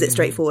bluff? Is it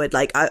straightforward?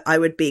 Like, I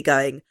would be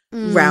going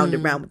round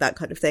and round with that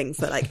kind of thing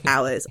for like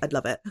hours. I'd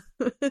love it.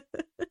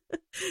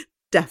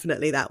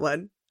 Definitely that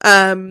one.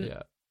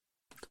 Yeah.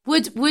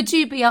 Would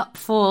you be up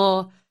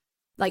for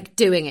like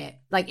doing it?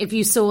 Like if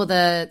you saw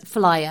the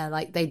flyer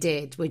like they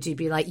did, would you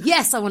be like,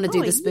 yes, I want to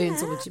do the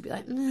spoons? Or would you be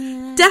like,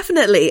 nah.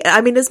 Definitely.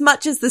 I mean, as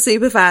much as the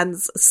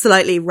superfans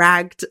slightly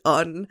ragged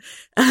on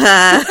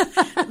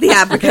the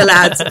Africa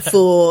lads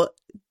for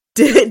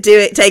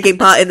taking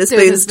part in the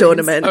spoons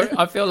tournament.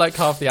 I feel like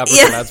half the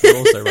Africa lads were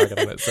also ragging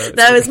on it. So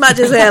no, as much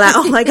as we're like,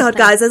 oh my God,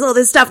 guys, there's all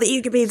this stuff that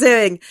you could be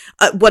doing.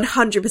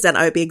 100%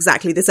 I would be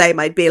exactly the same.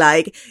 I'd be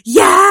like,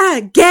 yeah,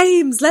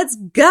 games, let's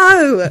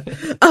go.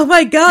 Oh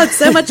my God,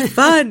 so much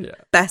fun. Yeah.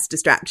 Best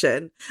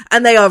distraction.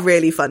 And they are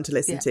really fun to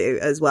listen to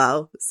as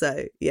well.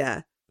 So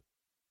yeah.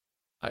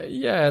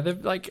 They're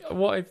like,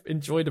 what I've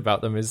enjoyed about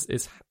them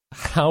is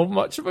how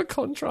much of a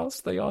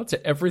contrast they are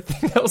to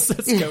everything else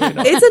that's going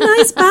on. It's a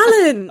nice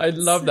balance. I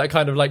love that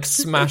kind of like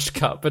smash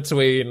cut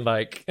between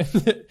like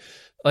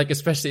like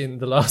especially in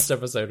the last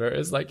episode where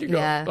it's like you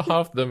got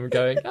half of them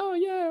going, oh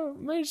yeah,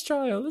 mage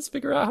trial, let's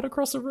figure out how to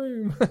cross a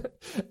room.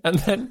 And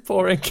then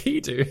poor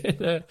Enkidu in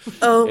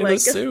the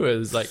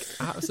sewers, like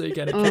absolutely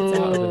getting kicked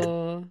out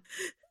of it.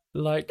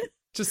 Like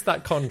just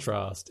that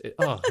contrast.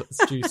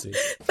 It's juicy.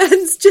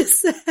 Ben's just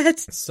said,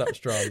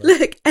 such drama.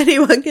 Look,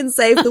 anyone can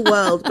save the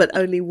world, but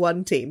only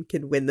one team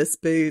can win the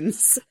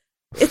spoons.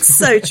 It's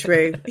so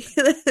true.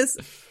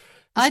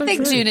 I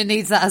think Juna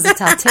needs that as a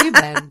tattoo,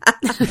 Ben.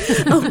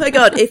 Oh my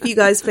God, if you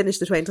guys finish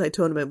the 20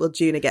 tournament, will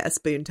Juna get a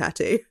spoon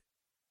tattoo?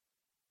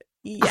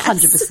 Yes.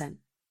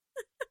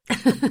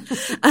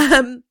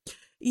 100%.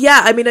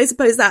 Yeah, I mean, I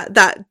suppose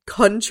that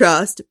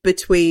contrast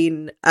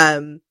between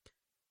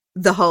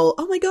the whole,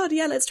 oh my God,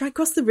 yeah, let's try and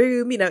cross the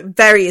room,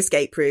 very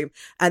escape room.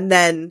 And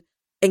then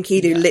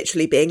Enkidu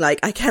literally being like,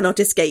 I cannot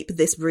escape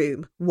this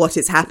room. What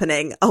is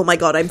happening? Oh my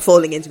God, I'm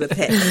falling into a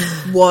pit.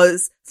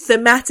 Was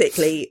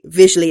thematically,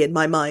 visually in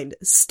my mind,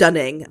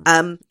 stunning.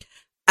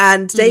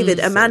 And David,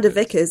 Amanda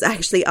Vickers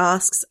actually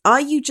asks, are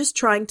you just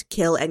trying to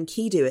kill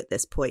Enkidu at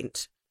this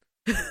point?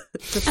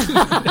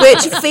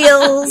 Which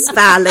feels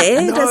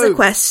valid as a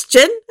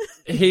question.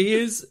 He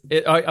is.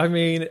 I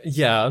mean,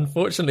 yeah.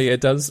 Unfortunately,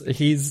 it does.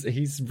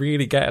 He's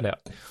really getting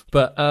it,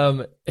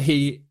 but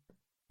he's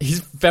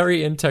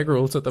very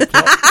integral to the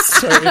plot.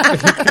 So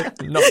if he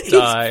could not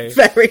die,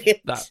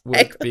 that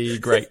would be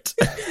great.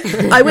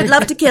 I would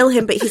love to kill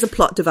him, but he's a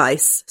plot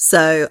device.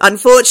 So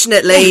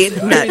unfortunately,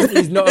 no.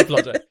 He's not a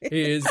plot device.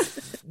 He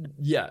is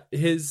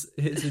his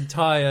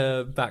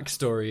entire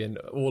backstory and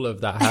all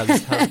of that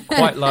has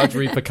quite large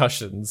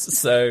repercussions.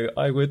 So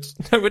I would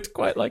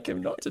quite like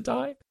him not to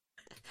die.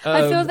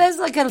 I feel there's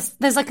like a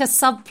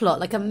subplot,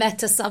 like a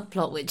meta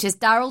subplot, which is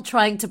Daryl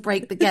trying to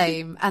break the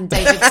game and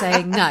David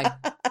saying no.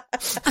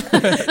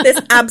 This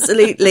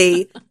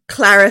absolutely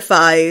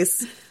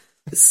clarifies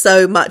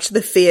so much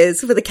the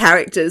fears for the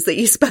characters that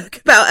you spoke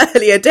about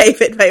earlier,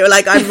 David, where you're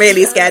like, I'm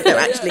really scared they're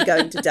actually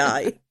going to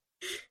die.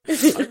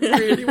 I'm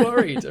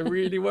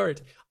really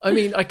worried. I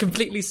mean, I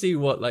completely see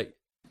what, like,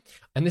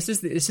 and this is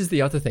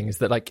the other thing, is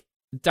that, like,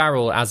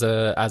 Daryl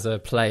as a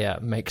player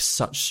makes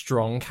such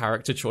strong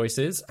character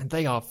choices, and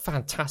they are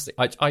fantastic.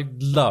 I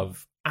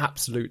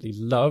absolutely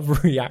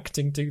love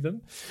reacting to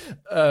them,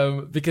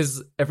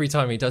 because every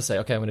time he does say,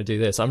 okay, I'm going to do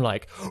this, I'm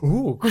like,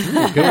 ooh,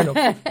 cool, going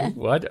up.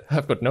 Ooh,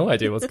 I've got no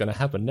idea what's going to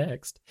happen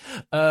next.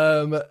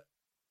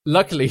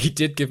 Luckily, he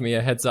did give me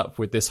a heads up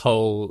with this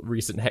whole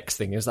recent Hex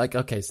thing. He was like,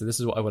 okay, so this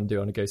is what I want to do.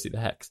 I want to go see the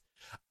Hex.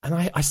 And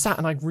I sat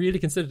and I really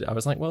considered it. I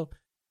was like, well,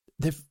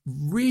 they've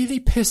really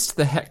pissed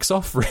the Hex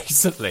off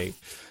recently.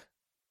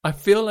 I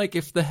feel like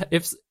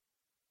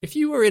if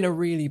you were in a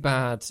really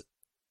bad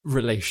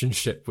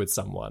relationship with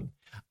someone,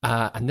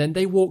 and then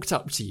they walked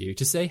up to you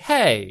to say,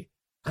 hey,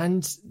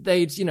 and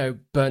they'd,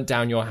 burnt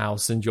down your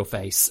house and your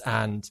face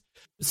and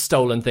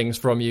stolen things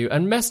from you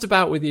and messed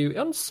about with you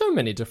in so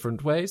many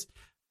different ways,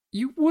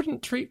 you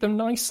wouldn't treat them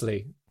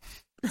nicely.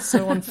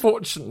 So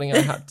unfortunately, I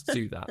had to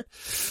do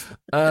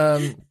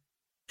that.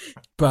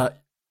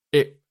 But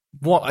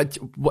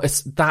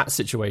it's that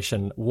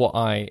situation,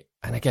 and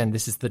again,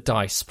 this is the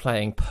dice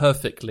playing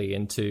perfectly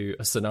into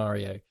a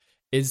scenario,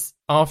 is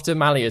after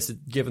Malleus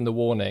had given the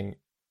warning,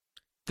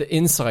 the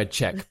inside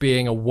check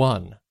being a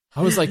 1.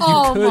 I was like, you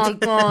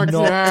could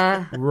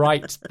not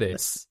write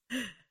this.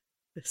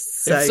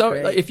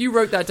 If you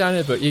wrote that down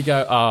in a book, you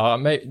go,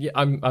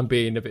 I'm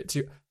being a bit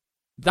too...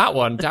 That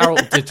one,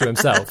 Daryl did to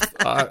himself.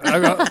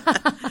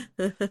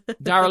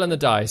 Daryl and the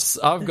dice.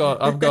 I've got.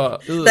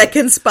 Ugh. They're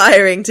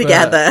conspiring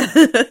together.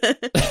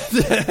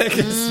 They're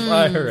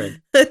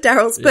conspiring.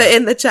 Daryl's put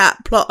in the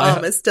chat. Plot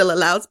armor still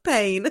allows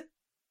pain.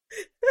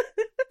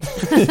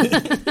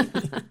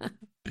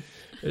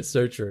 It's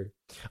so true.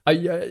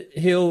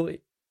 He'll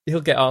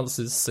get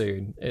answers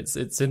soon.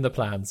 It's in the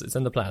plans. It's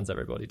in the plans.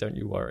 Everybody, don't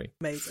you worry.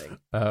 Amazing.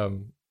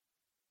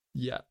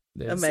 Yeah.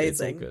 Amazing.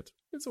 It's all good.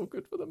 It's all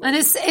good for the moment.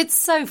 And it's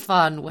so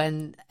fun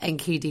when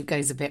Enkidu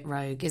goes a bit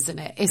rogue, isn't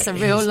it? It's a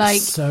real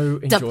so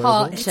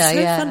departure. It's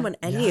so fun when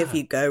any of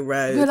you go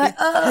rogue. You're like,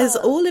 because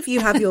all of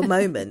you have your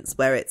moments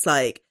where it's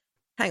like,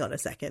 hang on a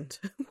second,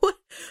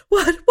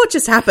 what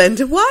just happened?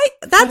 Why?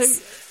 That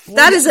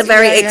is a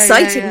very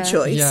exciting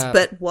choice,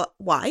 but what?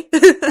 Why?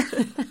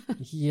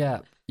 Yeah,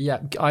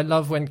 I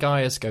love when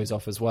Gaius goes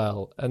off as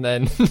well, and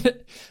then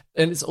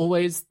and it's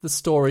always the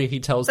story he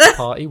tells the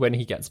party when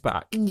he gets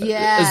back.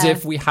 Yeah, as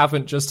if we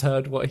haven't just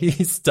heard what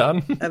he's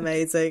done.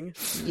 Amazing.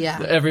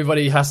 Yeah,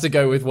 everybody has to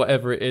go with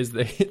whatever it is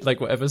that like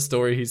whatever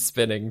story he's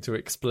spinning to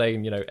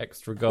explain,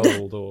 extra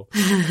gold or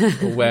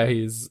where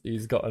he's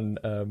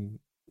gotten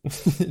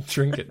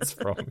trinkets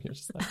from. You're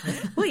just like,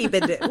 what you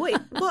been doing?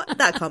 What?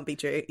 That can't be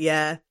true.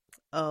 Yeah.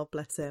 Oh,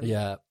 bless him.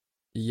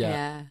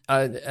 Yeah.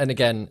 And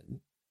again,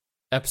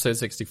 episode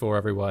 64,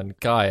 everyone,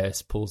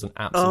 Gaius pulls an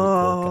absolute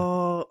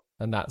corker.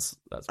 And that's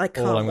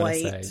all I'm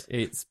going to say.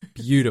 It's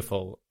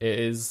beautiful. It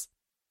is.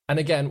 And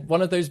again,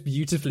 one of those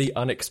beautifully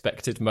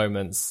unexpected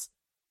moments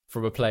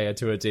from a player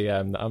to a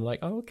DM that I'm like,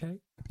 oh, okay.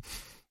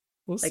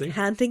 We'll see.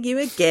 Handing you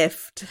a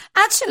gift.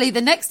 Actually,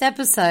 the next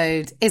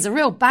episode is a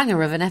real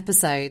banger of an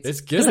episode.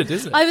 It's good,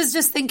 isn't it? I was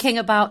just thinking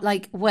about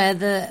like where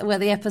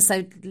the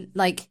episode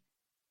like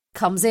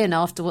comes in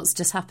after what's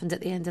just happened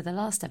at the end of the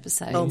last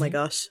episode. Oh my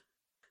gosh.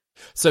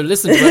 So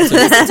listen to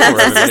episode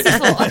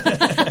 64,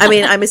 everybody. I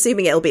mean, I'm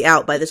assuming it'll be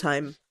out by the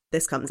time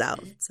this comes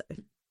out. So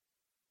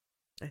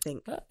I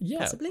think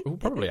possibly.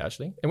 Probably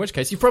actually. In which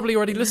case, you've probably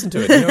already listened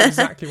to it. You know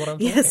exactly what I'm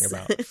talking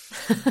about.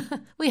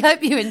 We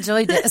hope you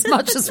enjoyed it as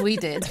much as we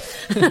did.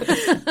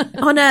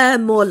 On a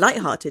more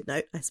lighthearted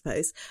note, I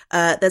suppose,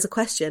 there's a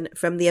question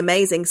from the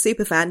amazing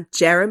superfan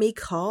Jeremy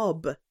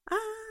Cobb.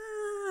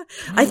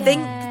 I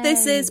think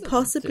this is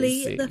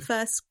possibly the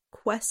first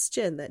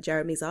question that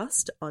Jeremy's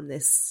asked on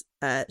this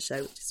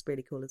show, which is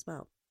really cool as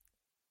well.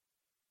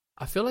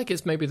 I feel like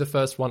it's maybe the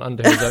first one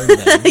under his own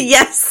name.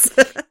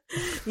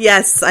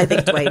 Yes, I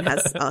think Dwayne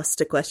has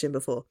asked a question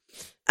before.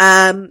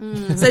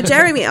 So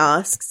Jeremy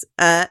asks,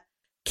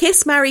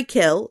 kiss, marry,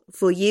 kill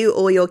for you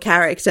or your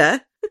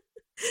character,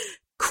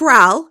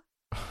 Kral,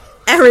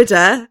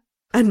 Erida,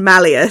 and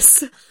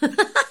Malleus.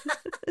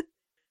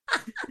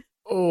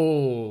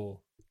 Oh,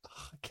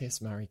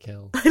 kiss, marry,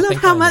 kill. I love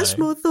how much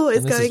more thought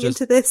is going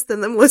into this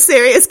than the more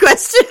serious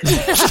question.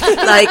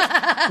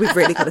 Like, we've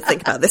really got to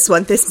think about this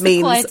one. This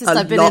means a lot.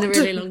 I've been in a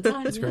really long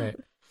time. That's great.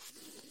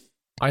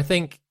 I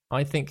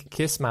think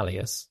kiss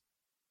Malleus,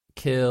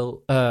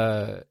 kill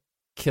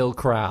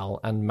Kral,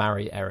 and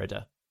marry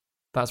Erida.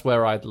 That's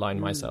where I'd line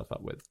myself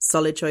up with.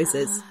 Solid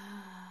choices.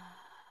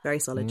 Very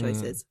solid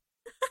choices.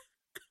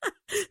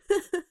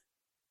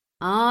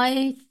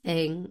 I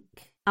think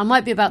I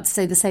might be about to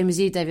say the same as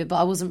you, David, but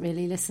I wasn't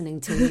really listening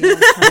to you. I was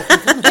trying to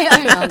think of my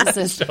own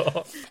answers.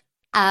 Sure.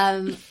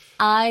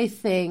 I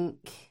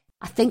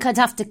think I'd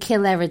have to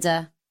kill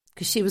Erida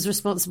because she was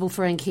responsible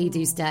for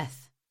Enkidu's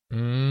death.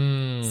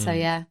 So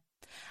yeah,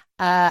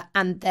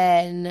 and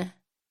then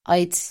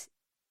I'd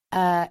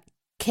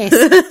kiss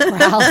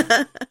Ral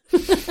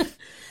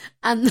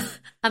and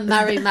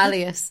marry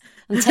Malleus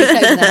and take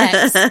over the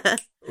Hex.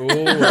 Ooh,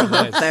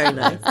 nice. Very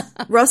nice.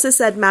 Ross has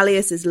said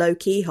Malleus is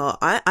low-key hot.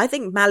 I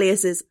think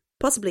Malleus is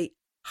possibly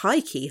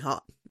high-key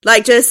hot.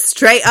 Like, just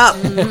straight up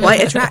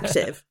quite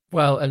attractive.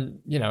 Well, and,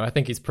 you know, I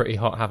think he's pretty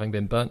hot having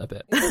been burnt a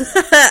bit.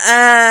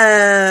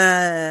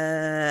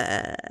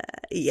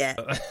 Yeah.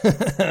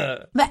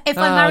 But if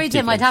I married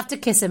him, I'd have to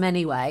kiss him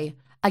anyway,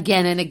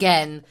 again and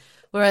again.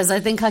 Whereas I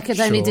think I could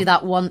only do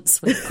that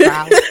once with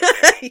Crow.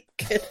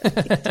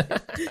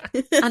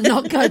 And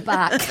not go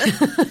back.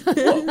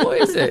 What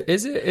is it?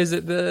 Is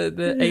it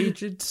the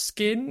aged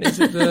skin? Is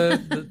it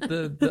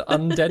the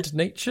undead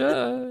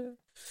nature?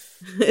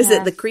 Is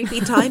it the creepy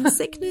time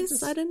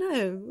sickness? I don't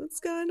know. What's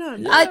going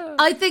on? Yeah.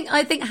 I think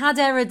had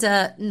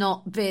Erida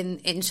not been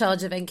in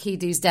charge of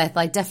Enkidu's death,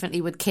 I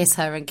definitely would kiss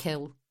her and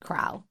kill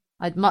Crow.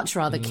 I'd much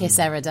rather kiss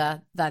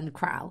Erida than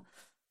Crow.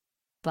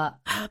 But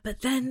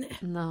then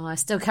no, I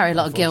still carry a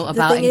lot of guilt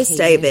about the thing Enkidu. is,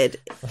 David,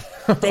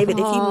 if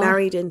you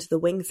married into the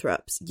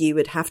Wingthrops, you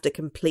would have to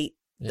complete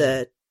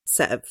the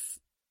set of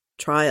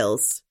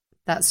trials.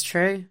 That's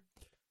true.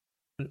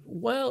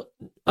 Well,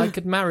 I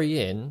could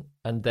marry in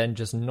and then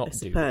just not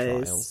do the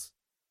trials.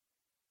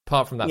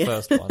 Apart from that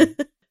first one.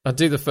 I'd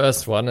do the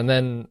first one and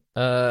then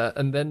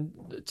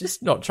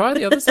just not try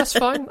the others. That's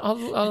fine.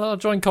 I'll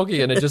join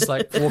Coggy and just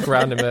like walk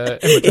around in a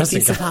dressing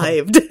gown.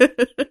 Survived.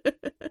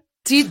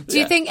 Do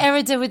you think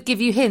Erida would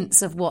give you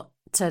hints of what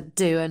to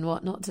do and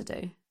what not to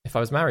do? If I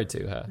was married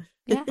to her?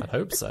 Yeah. I'd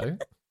hope so.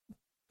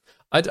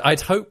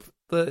 I'd hope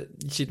that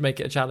she'd make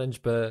it a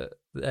challenge, but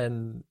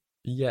then,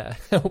 yeah.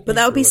 But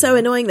that would be so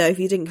annoying, though, if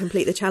you didn't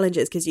complete the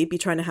challenges, because you'd be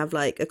trying to have,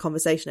 like, a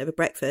conversation over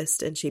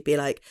breakfast, and she'd be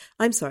like,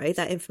 I'm sorry,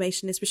 that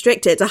information is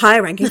restricted to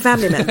higher-ranking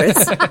family members.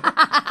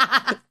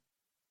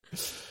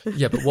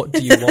 Yeah, but what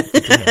do you want for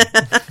dinner?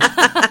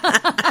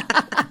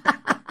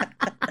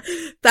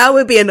 That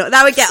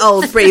would get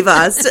old pretty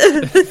fast.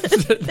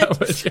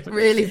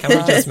 Really Can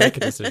we just make a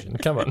decision?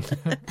 Come on.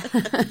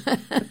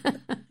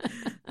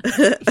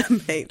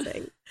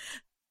 Amazing.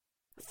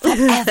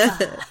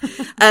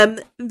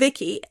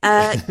 Vicky,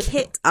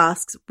 Kit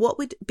asks, what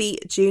would be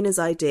Juna's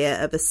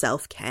idea of a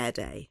self-care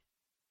day?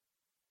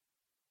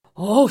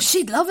 Oh,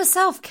 she'd love a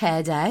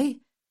self-care day.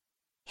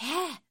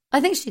 Yeah,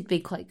 I think she'd be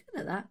quite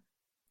good at that.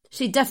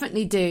 She'd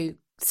definitely do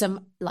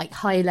some like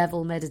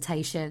high-level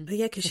meditation. Oh,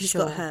 yeah, because she's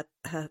got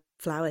her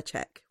flower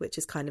check, which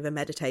is kind of a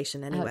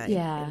meditation anyway,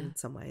 in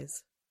some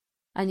ways.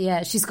 And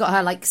yeah, she's got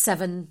her like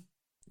seven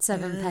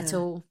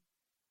petal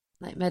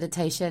like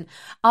meditation.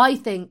 I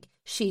think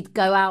she'd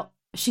go a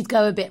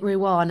bit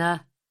Ruana,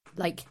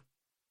 like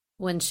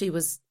when she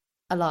was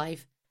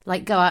alive,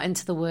 like go out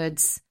into the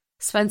woods,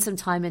 spend some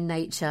time in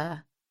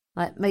nature,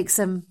 like make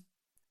some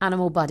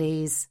animal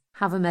buddies,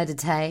 have a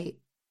meditate,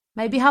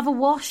 maybe have a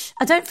wash.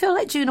 I don't feel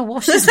like Juna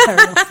washes very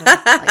often.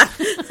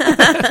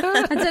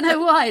 I don't know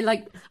why.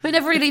 Like, we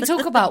never really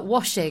talk about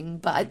washing,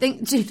 but I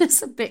think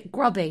Juna's a bit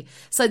grubby.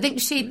 So I think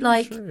she'd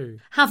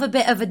have a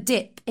bit of a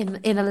dip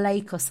in a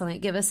lake or something,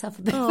 give herself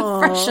a bit of a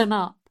freshen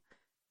up.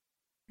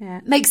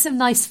 Yeah, make some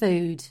nice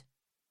food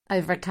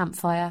over a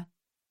campfire.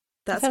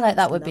 I feel like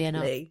that would be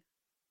enough.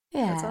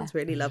 Yeah, that sounds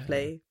really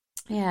lovely.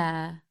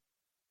 Yeah,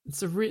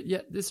 it's a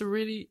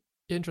really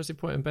interesting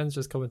point, and Ben's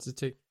just commented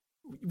too.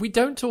 We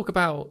don't talk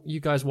about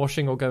you guys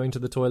washing or going to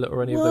the toilet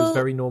or any of those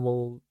very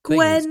normal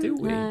things, do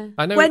we?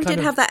 I know Gwen did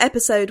have that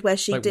episode where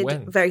she did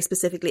when? very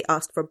specifically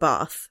ask for a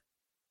bath.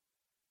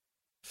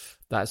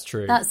 That's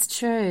true. That's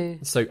true.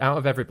 So out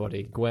of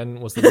everybody,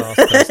 Gwen was the last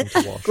person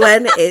to wash.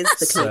 Gwen is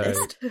the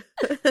cleanest.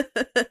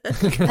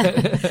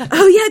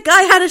 Oh yeah,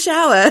 Guy had a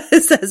shower,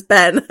 says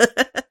Ben.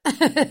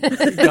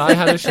 Guy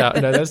had a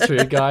shower. No, that's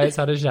true. Guy's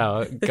had a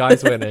shower.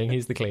 Guy's winning.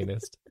 He's the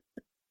cleanest.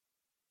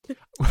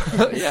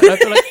 Yeah, I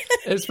feel like,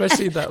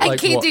 especially that, and like,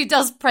 Enkidu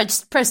does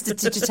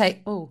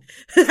prestidigitate. Oh,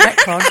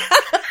 retcon.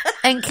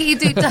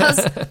 Enkidu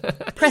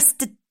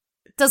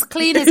does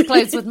clean his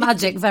clothes with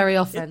magic very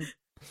often.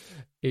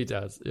 He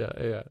does,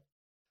 yeah.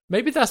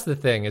 Maybe that's the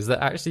thing, is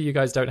that actually you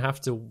guys don't have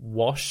to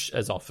wash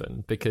as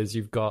often because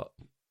you've got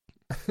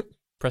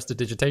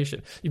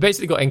prestidigitation. You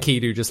basically got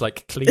Enkidu just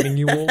like cleaning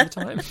you all the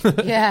time.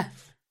 Yeah.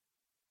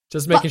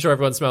 Just making sure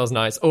everyone smells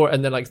nice.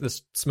 And then like the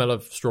smell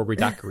of strawberry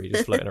daiquiri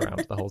just floating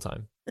around the whole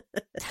time.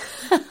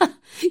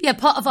 Yeah,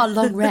 part of our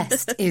long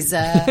rest is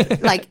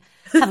like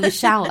having a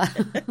shower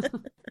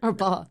or a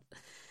bath.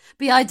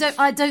 But yeah,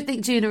 I don't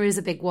think Juna is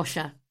a big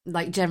washer,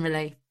 like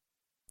generally.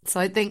 So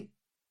I think,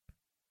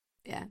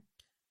 yeah,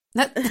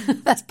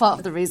 that's part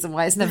of the reason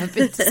why it's never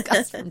been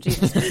discussed from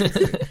Juna's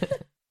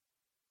perspective.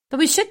 But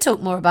we should talk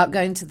more about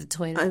going to the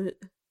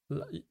toilet.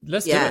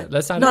 Let's do it.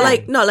 Let's not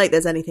like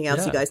there's anything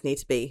else you guys need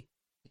to be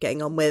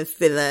getting on with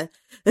in the...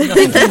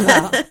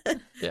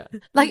 Yeah.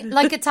 Like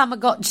a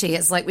Tamagotchi,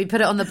 it's like we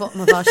put it on the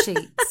bottom of our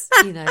sheets.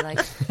 You know,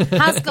 like,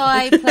 has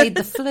Guy played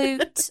the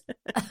flute?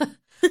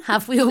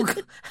 Have we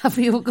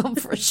all gone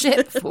for a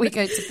shit before we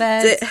go to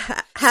bed?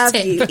 Have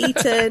you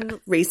eaten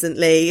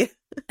recently?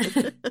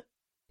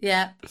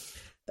 Yeah.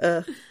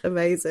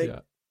 Amazing. Yeah.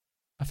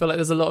 I feel like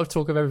there's a lot of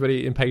talk of everybody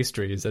eating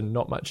pastries and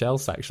not much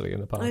else actually in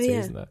the party,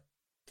 isn't there?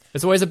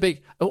 It's always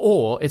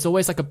it's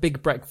always like a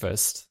big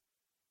breakfast.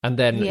 And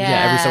then,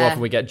 every so often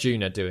we get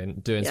Juna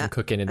doing some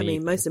cooking in the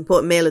evening. Most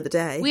important meal of the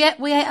day. We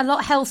ate a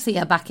lot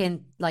healthier back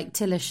in like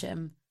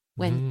Tillisham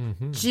when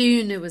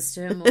Juna was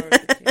doing more of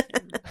the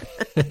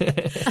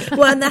cooking.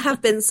 Well, and there have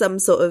been some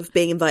sort of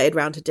being invited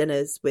round to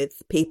dinners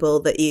with people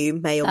that you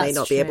may or may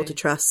not be able to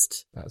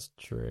trust. That's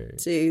true.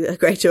 To a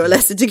greater or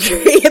lesser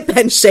degree. And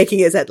Ben's shaking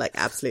his head like,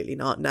 absolutely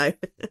not. No.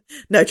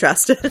 No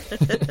trust.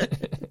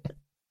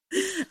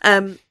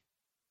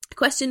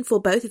 Question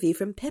for both of you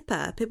from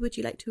Pippa. Pippa, would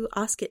you like to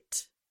ask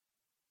it?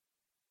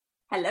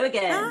 Hello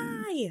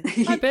again. Hi.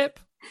 Hi, Pip.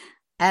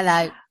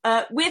 Hello.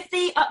 With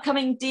the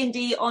upcoming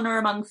D&D Honor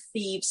Among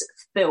Thieves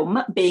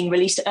film being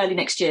released early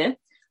next year,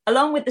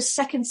 along with the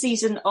second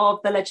season of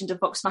the Legend of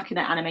Vox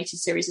Machina animated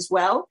series as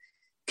well,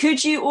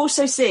 could you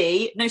also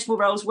see Notable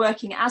Roles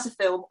working as a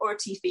film or a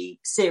TV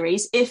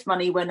series if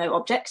money were no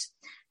object?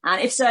 And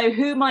if so,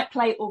 who might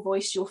play or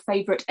voice your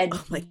favourite NPC?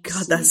 Oh my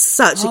God, that's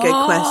such a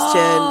good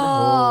question.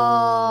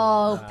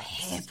 Oh,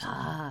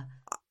 Pippa.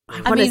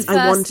 I want it.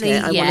 I want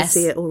to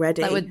see it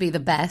already. That would be the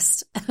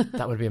best.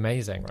 That would be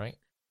amazing, right?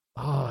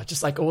 Oh,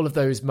 just like all of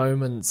those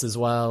moments as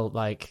well,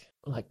 like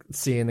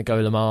seeing the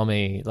Golem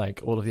army,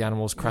 like all of the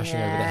animals crashing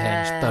over the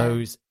hedge.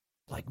 Those,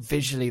 like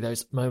visually,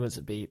 those moments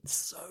would be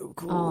so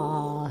cool.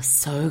 Oh,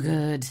 so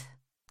good.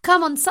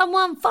 Come on,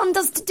 someone fund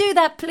us to do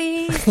that,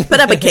 please. Put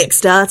up a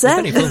Kickstarter. If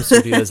any film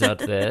studios out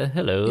there,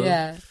 hello.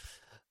 Yeah.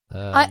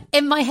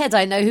 In my head,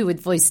 I know who I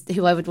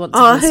would want to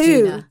voice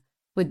Juna.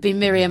 Would be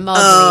Miriam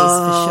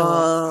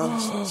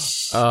Margulies for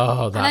sure.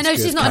 Oh, that's and I know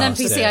she's not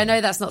casting. an NPC. I know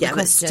that's not the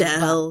question.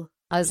 Still,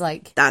 I was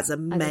like, that's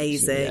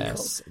amazing.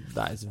 Yes,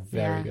 that is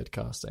very good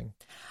casting.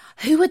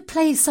 Who would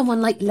play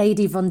someone like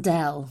Lady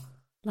Vondel?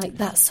 Like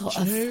that sort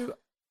of.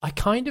 I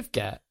kind of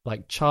get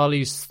like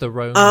Charlize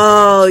Theron.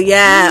 Oh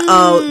yeah,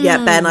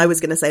 Ben. I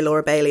was going to say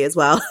Laura Bailey as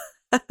well.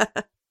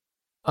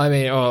 I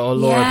mean, or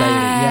Laura Bailey.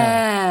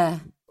 Yeah,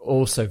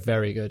 also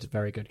very good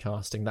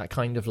casting. That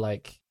kind of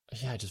like.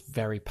 Yeah, just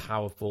very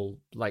powerful,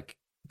 like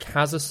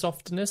has a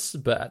softness,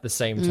 but at the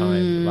same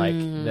time, like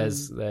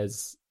there's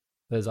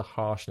a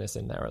harshness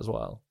in there as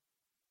well.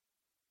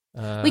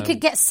 We could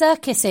get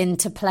Circus in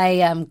to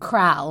play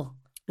Crowl.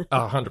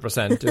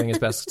 100% doing his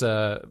best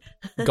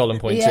Gollum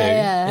point too.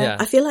 Yeah.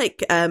 I feel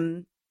like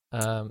Lena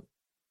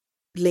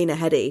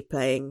Headey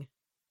playing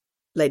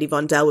Lady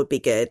Vondel would be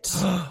good.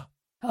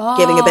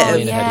 Giving a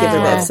bit of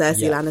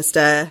Cersei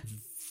Lannister.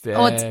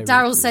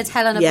 Daryl said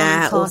Helena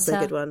Bonham Carter. Also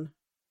a good one.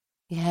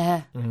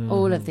 Yeah,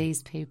 all of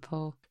these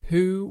people.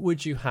 Who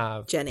would you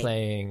have Jenny.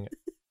 playing?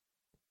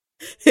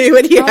 Who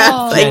would you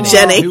have playing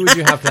Jenny? Who would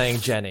you have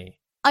playing Jenny?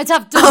 I'd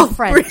have Dawn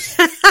French.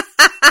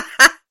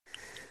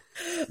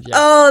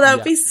 That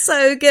would be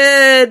so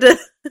good.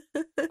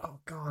 Oh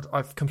God,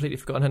 I've completely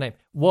forgotten her name.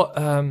 What?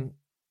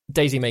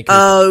 Daisy May Cooper.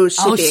 Oh,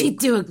 she'd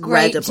do a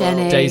great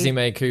Jenny. Daisy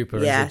May Cooper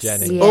as a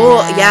Jenny. Yeah. Or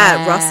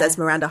Ross says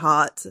Miranda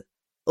Hart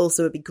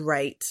also would be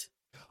great.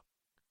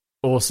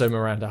 Also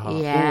Miranda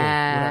Hart.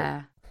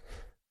 Yeah.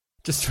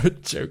 Just for a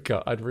joke,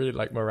 I'd really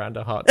like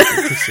Miranda Hart to be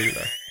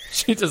Kasula.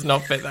 She does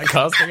not fit that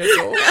casting at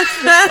all.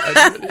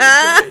 I'd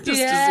really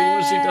just to see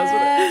what she does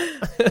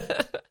with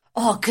it.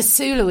 Oh,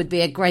 Kasula would be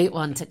a great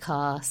one to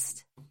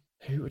cast.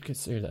 Who would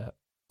Kasula?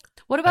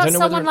 What about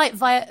someone like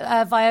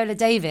Viola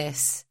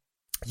Davis?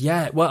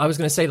 Yeah, well, I was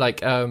going to say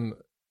like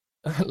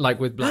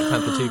with Black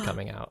Panther 2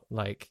 coming out,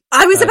 like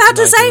I was about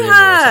to say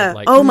her.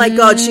 Like, oh my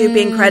God, she would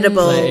be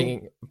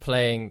incredible.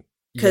 Playing.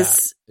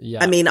 Because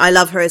I mean, I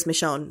love her as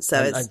Michonne,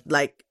 so it's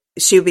like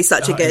she would be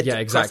such a good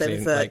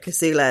crossover for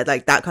Kasula.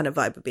 Like that kind of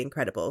vibe would be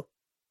incredible.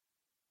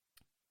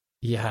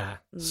 Yeah,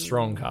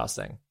 strong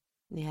casting.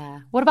 Yeah.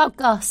 What about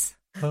Gus?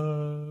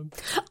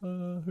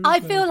 I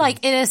feel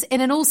like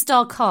in an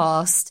all-star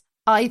cast,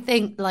 I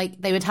think like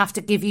they would have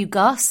to give you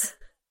Gus.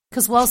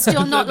 Because whilst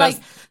you're not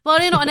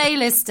you're not an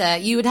A-lister,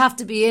 you would have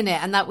to be in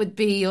it, and that would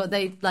be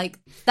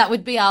that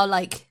would be our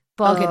like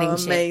bargaining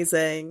chip.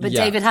 Amazing. But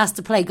David has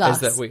to play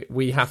Gus. Is that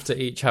we have to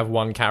each have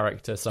one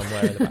character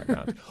somewhere in the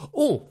background.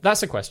 Oh,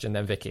 that's a question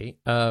then, Vicky.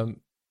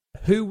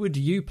 Who would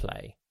you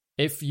play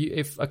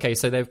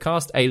so they've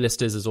cast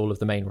A-listers as all of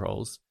the main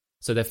roles,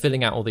 so they're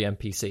filling out all the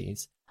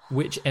NPCs.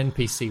 Which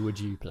NPC would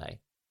you play?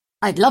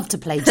 I'd love to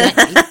play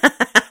Jenny.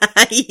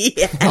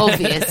 Yeah.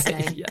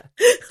 Obviously. Yeah.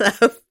 That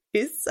would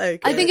be so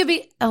good. I think it'd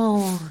be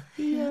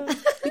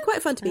it'd be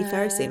quite fun to be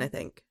Ferrisine, I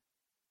think.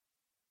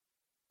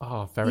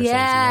 Oh, Ferrisine's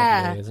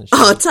lovely, isn't she?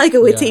 Oh, Taika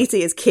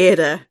Waititi is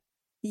Kira.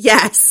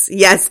 Yes,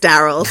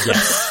 Daryl.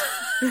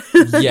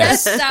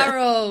 Yes,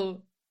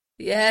 Daryl.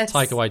 Yes,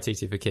 Taika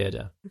Waititi for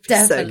Kira.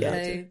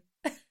 Definitely.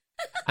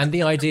 And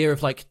the idea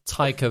of like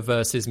Taika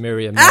versus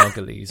Miriam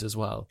Margolyes as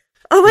well.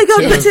 Oh my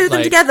god, the two of them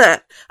like-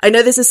 together. I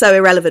know this is so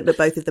irrelevant, but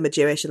both of them are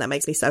Jewish, and that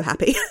makes me so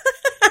happy.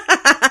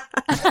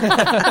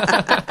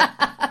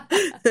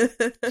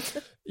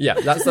 Yeah,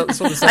 that's sort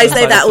of I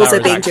say that also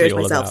is being actually Jewish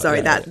all myself. about. Sorry,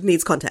 Yeah, that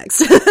needs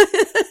context.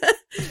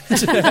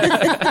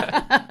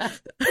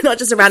 Not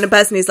just a random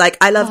person who's like,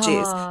 I love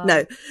Jews.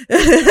 No.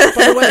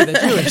 By the way,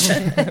 they're Jewish.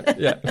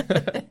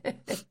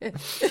 Yeah.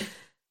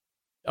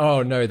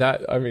 Oh no,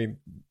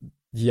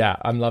 yeah,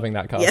 I'm loving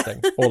that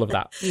casting. All of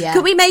that. Yeah.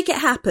 Can we make it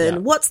happen? Yeah.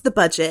 What's the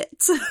budget?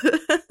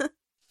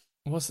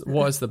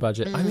 What is the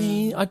budget? I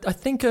mean, I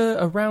think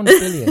around $1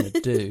 billion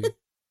would do.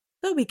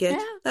 That'll be good.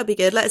 Yeah. That'll be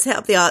good. Let's hit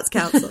up the Arts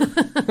Council.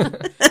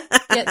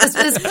 Yeah,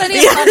 there's plenty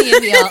of money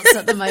in the arts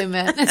at the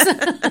moment.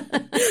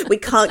 We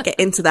can't get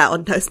into that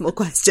on No Small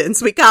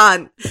Questions. We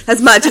can't.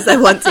 As much as I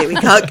want to, we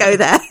can't go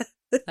there.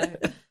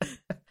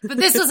 But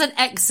this was an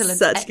excellent,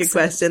 Such a good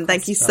question.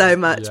 Thank you so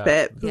much, Yeah,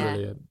 Pip.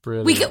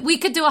 Brilliant. We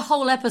could do a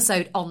whole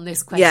episode on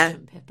this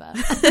question, Pippa.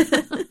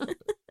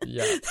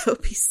 Yeah. That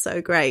would be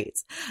so great.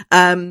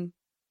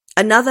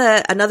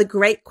 Another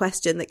great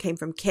question that came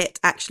from Kit,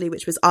 actually,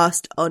 which was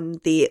asked on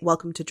the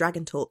Welcome to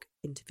Dragon Talk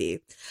interview.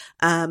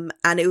 And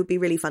it would be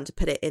really fun to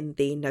put it in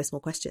the No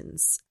Small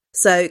Questions.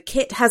 So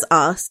Kit has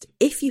asked,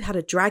 if you had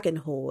a dragon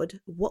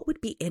horde, what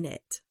would be in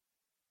it?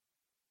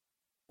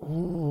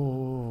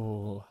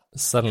 Ooh.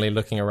 Suddenly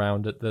looking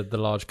around at the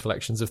large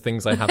collections of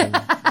things I have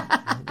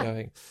and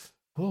going,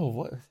 oh,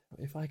 what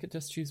if I could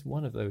just choose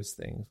one of those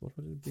things? What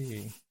would it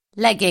be?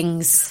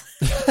 Leggings.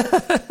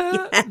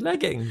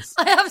 Leggings.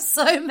 I have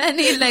so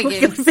many Oh my God,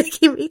 leggings.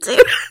 Vicky, me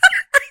too.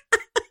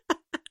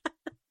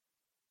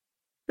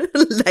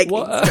 Leggings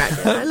What?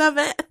 dragon. I love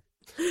it.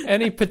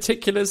 Any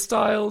particular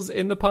styles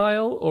in the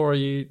pile, or are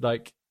you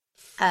like?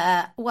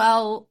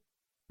 Well,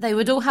 they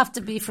would all have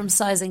to be from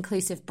size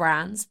inclusive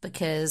brands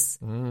because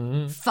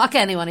fuck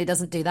anyone who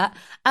doesn't do that.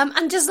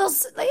 And just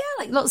lots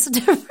of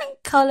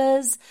different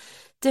colours,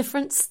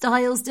 different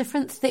styles,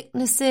 different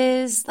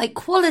thicknesses, like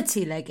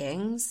quality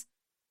leggings.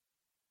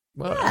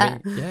 Well, Yeah.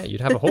 I mean,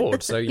 you'd have a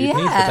horde, so you'd need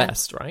the Yeah.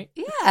 best, right?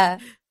 Yeah.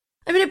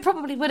 I mean, it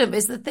probably wouldn't, but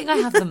it's the thing I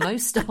have the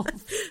most of.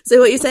 So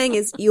what you're saying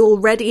is you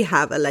already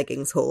have a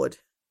leggings horde.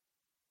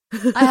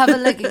 I have a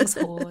leggings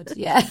horde,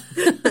 yeah.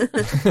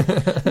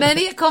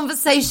 Many a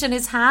conversation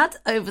is had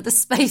over the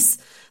space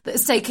that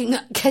is taken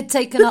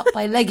up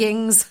by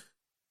leggings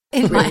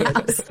in my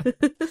house.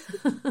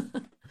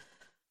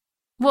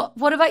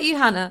 What about you,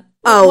 Hannah?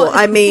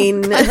 I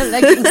mean, what kind of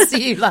leggings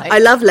do you like? I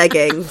love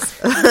leggings.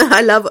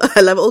 I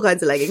love all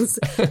kinds of leggings.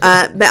 But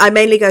I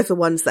mainly go for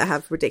ones that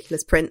have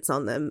ridiculous prints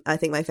on them. I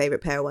think my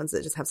favorite pair are ones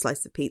that just have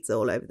slices of pizza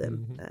all over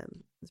them.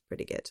 It's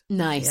pretty good.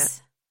 Nice.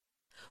 Yeah.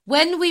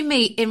 When we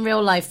meet in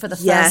real life for the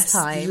Yes. first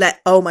time,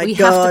 Oh my we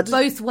God. have to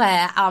both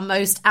wear our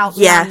most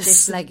outlandish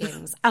Yes.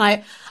 leggings.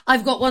 And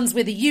I've got ones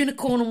with a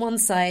unicorn on one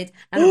side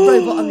and a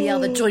robot on the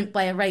other, joined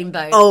by a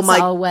rainbow. Oh my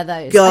so I'll wear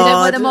those. God. I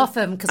don't wear them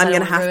often because I'm going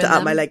going to have to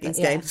up my leggings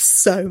game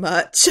so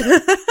much.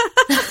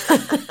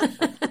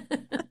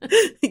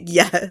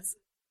 Yes.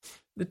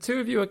 The two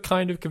of you are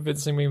kind of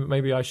convincing me that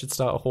maybe I should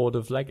start a horde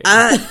of leggings.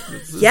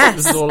 Yes.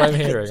 This is all I'm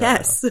hearing. right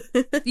Yes.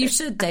 You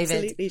should, David.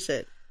 Absolutely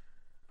should.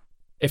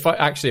 If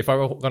I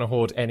were going to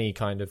hoard any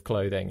kind of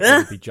clothing, it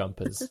would be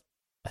jumpers.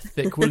 A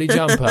thick woolly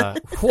jumper.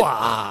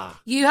 Wah!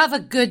 You have a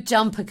good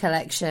jumper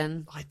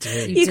collection. I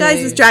do. You guys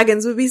as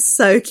dragons would be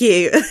so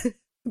cute.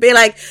 Be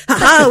like,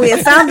 haha, we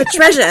have found the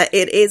treasure.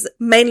 It is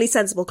mainly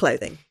sensible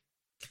clothing.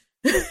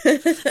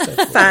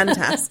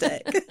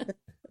 Fantastic.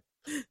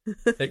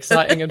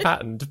 Exciting and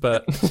patterned,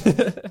 but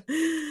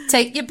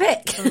Take your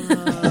pick.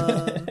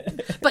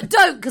 But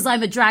don't, because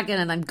I'm a dragon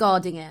and I'm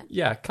guarding it.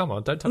 yeah, come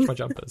on, don't touch my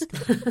jumpers.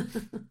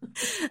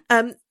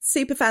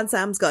 Superfan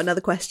Sam's got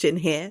another question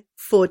here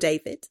for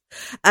David,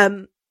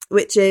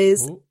 which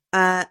is, Ooh.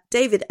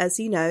 David, as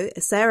you know,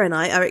 Sarah and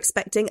I are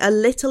expecting a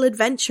little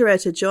adventurer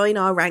to join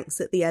our ranks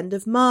at the end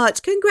of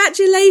March.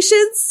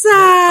 Congratulations, Sam!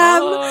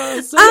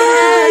 Oh, so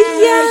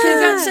yeah!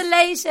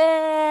 Congratulations.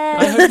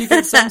 I hope you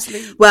get some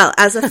sleep. Well,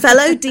 as a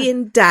fellow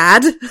D&D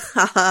dad,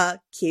 haha,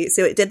 cute.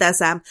 See what it did there,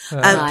 Sam.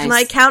 Nice. Can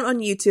I count on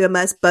you to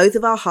immerse both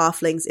of our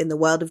halflings in the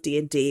world of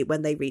D&D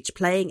when they reach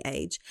playing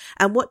age?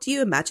 And what do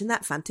you imagine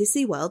that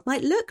fantasy world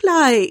might look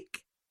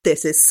like?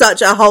 This is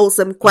such a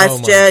wholesome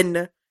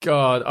question.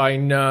 God, I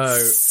know.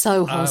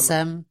 So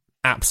wholesome.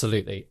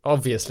 Absolutely.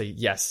 Obviously,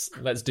 yes.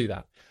 Let's do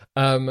that.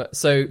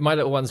 So my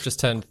little one's just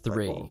turned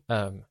 3.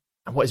 And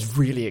what is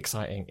really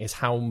exciting is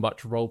how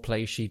much role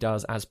play she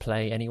does as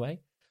play anyway.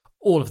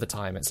 All of the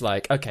time. It's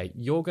like, okay,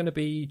 you're going to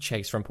be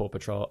Chase from Paw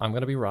Patrol. I'm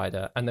going to be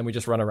Ryder. And then we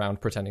just run around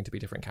pretending to be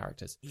different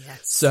characters. Yes.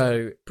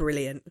 So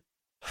Brilliant.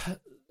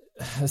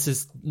 this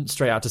is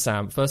straight out to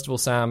Sam. First of all,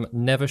 Sam,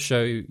 never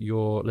show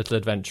your little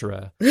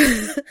adventurer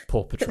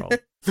Paw Patrol.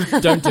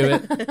 Don't do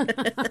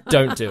it.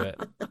 Don't do it.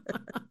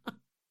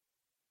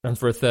 And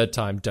for a third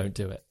time, don't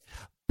do it.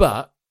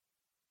 But,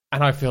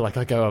 and I feel like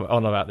I go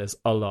on about this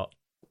a lot,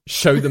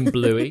 show them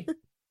Bluey.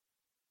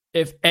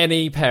 If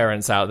any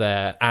parents out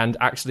there, and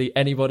actually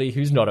anybody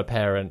who's not a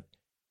parent,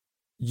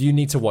 you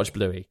need to watch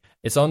Bluey.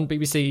 It's on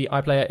BBC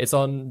iPlayer. It's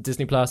on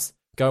Disney Plus.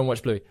 Go and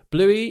watch Bluey.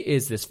 Bluey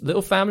is this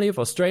little family of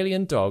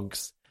Australian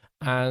dogs,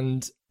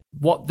 and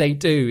what they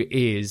do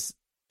is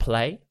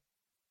play.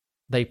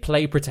 They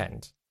play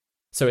pretend.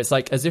 So it's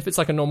like as if it's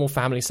like a normal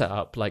family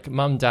setup, like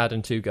mum, dad,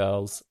 and 2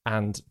 girls,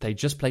 and they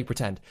just play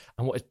pretend.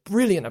 And what is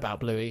brilliant about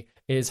Bluey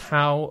is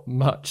how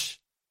many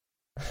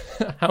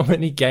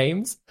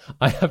games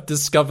I have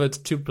discovered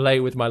to play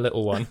with my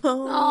little one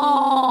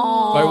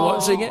by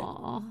watching it.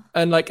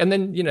 And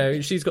then, you know,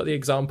 she's got the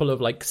example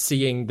of like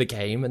seeing the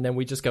game, and then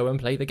we just go and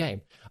play the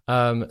game.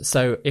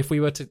 So if we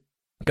were to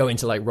go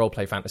into like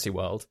roleplay fantasy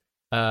world,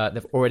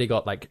 they've already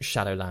got like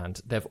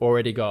Shadowland. They've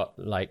already got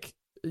like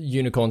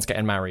unicorns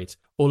getting married.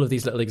 All of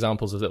these little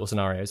examples of little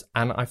scenarios.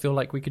 And I feel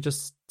like we could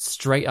just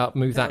straight up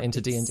move that into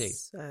D&D.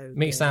 So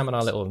Me, good. Sam, and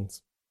our little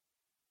ones.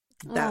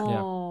 That, Yeah.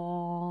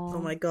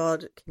 oh my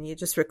God, can you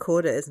just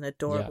record it as an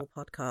adorable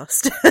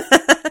podcast?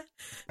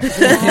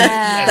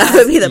 Yeah. That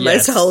would be the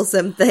Yes. most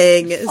wholesome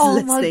thing, is Oh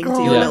my listening to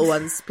God. your Yeah. little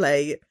ones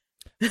play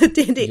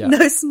D&D. Yeah.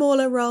 No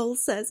smaller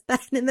roles, says Ben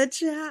in the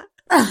chat.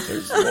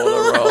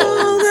 Smaller roll.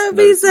 Oh, that'd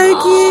be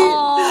so cute.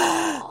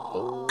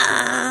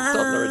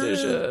 Toddler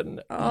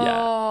edition. Yeah.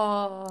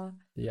 Oh.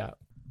 Yeah.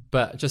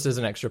 But just as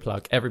an extra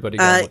plug, everybody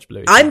go and watch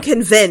Bluey. I'm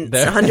convinced,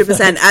 There-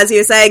 100%. As you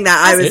were saying that,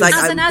 I was like,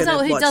 as I'm an gonna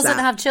adult who watch doesn't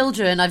that. have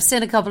children, I've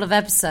seen a couple of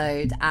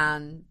episodes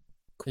and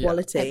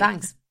Quality. it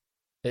bangs.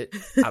 It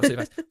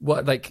absolutely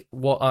bangs.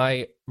 What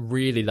I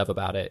really love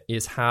about it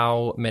is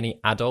how many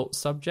adult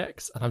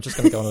subjects, and I'm just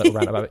going to go on a little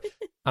rant about it.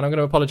 And I'm going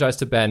to apologise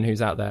to Ben,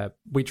 who's out there.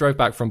 We drove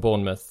back from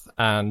Bournemouth,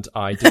 and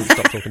I didn't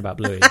stop talking about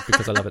Bluey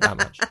because I love it that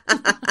much.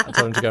 I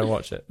told him to go and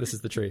watch it. This is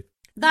the truth.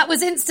 That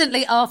was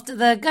instantly after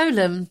the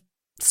Golem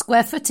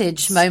square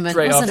footage moment,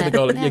 Straight wasn't after it? the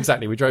goal, Yeah.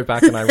 exactly. We drove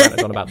back, and I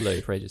ranted on about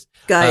Bluey for ages.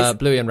 Guys,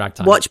 Bluey and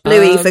Ragtime. Watch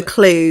Bluey for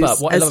clues but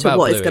what I as love to about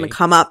what is Bluey- going to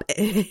come up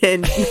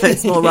in No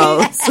Small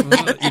Roles.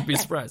 You'd be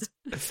surprised.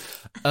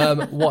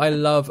 What I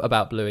love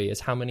about Bluey is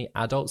how many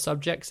adult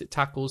subjects it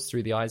tackles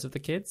through the eyes of the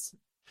kids.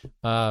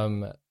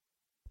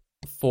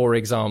 For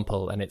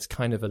example, and it's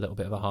kind of a little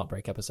bit of a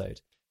heartbreak episode.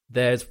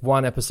 There's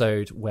one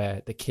episode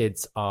where the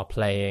kids are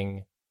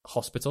playing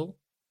hospital,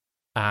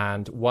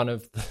 and one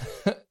of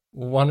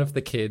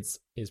the kids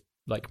is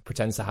like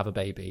pretends to have a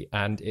baby,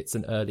 and it's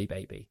an early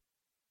baby.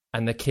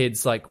 And the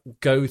kids like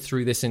go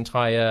through this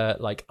entire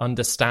like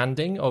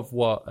understanding of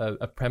what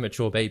a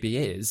premature baby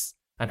is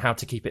and how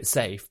to keep it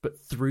safe, but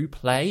through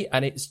play,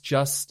 and it's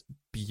just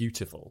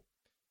beautiful.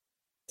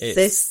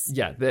 There's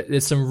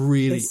some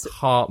really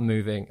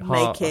heart-moving,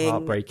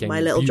 heartbreaking, my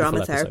little beautiful drama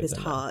episodes therapist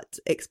in there. heart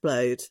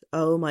explode.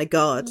 Oh my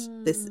God,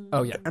 this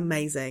Oh yeah,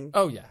 amazing.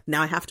 oh yeah,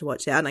 Now I have to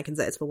watch it, and I can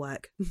say it's for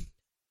work.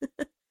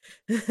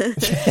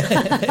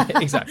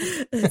 exactly.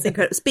 It's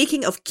incredible.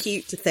 Speaking of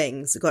cute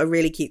things, I've got a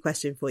really cute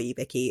question for you,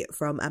 Vicky,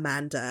 from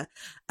Amanda,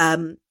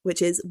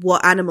 which is,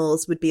 what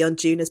animals would be on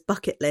Juna's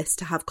bucket list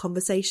to have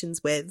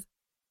conversations with?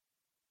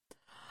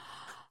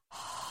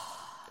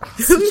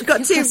 We've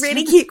got two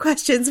really cute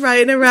questions right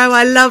in a row.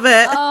 I love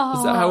it. Oh.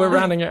 Is that how we're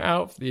rounding it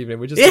out for the evening?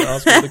 We're just going to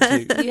ask for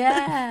the cute.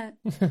 Yeah.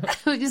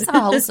 We just have a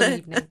wholesome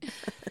evening.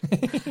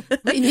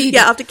 We need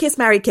Yeah, after Kiss,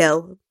 Marry,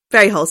 Kill.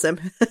 Very wholesome.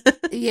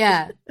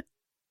 Yeah.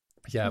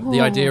 Yeah,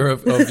 the idea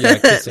of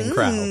kissing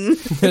Crow.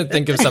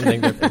 Think of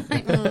something different.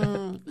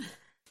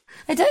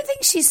 I don't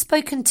think she's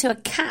spoken to a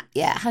cat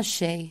yet, has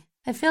she?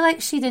 I feel like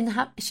she'd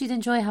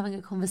enjoy having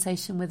a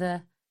conversation with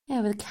a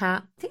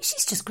cat. I think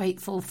she's just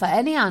grateful for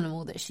any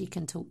animal that she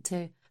can talk to.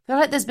 I feel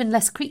like there's been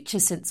less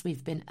creatures since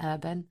we've been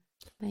urban.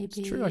 Maybe.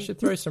 It's true, I should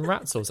throw some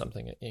rats or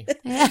something at you.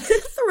 Yeah.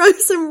 Throw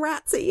some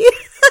rats at you.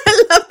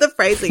 I love the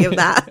phrasing of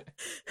that.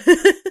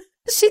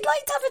 She'd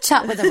like to have a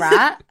chat with a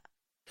rat.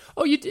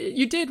 Oh, you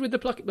did with the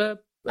plucky... The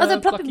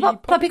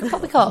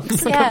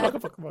poppycocks, yeah.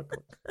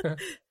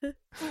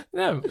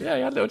 No, yeah,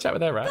 you had a little chat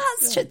with their rat.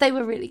 That's true. They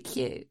were really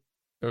cute.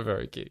 They were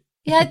very cute.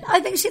 Yeah, I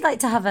think she'd like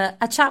to have a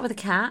chat with a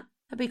cat.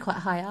 That'd be quite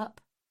high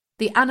up.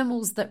 The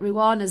animals that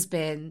Ruana's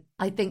been,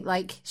 I think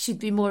like she'd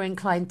be more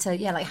inclined to,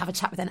 like have a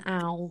chat with an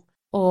owl.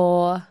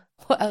 Or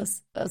what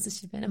else? What else has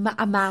she been?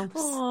 A mouse.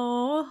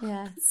 Oh,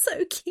 Yeah.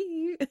 so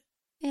cute.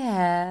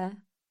 Yeah.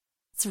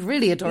 It's a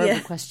really adorable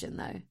question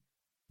though.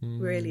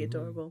 Really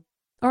adorable.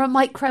 Or a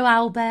micro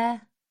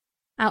owlbear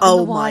out in Oh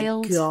the my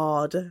wild.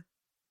 God.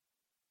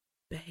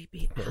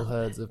 Baby Little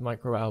herds of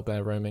micro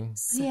owlbear roaming.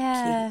 So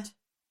Yeah. cute.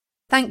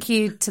 Thank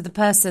you to the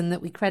person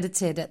that we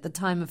credited at the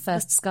time of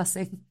first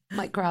discussing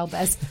micro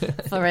owlbears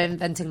for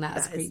inventing that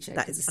as a creature.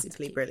 That 'cause is it's super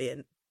utterly cute.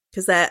 brilliant.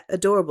 Because they're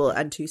adorable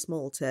and too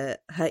small to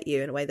hurt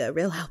you in a way that a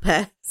real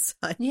owlbears.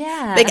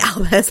 Yeah. Big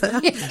owlbears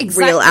are Yeah, exactly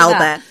real owlbear.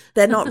 that.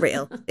 They're not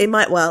real.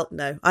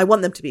 No. I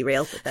want them to be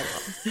real, but they're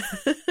not.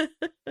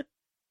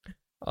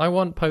 I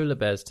want polar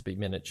bears to be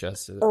miniature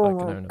so that I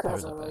can own a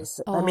polar bear.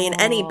 I mean,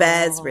 any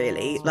bears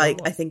really. Like,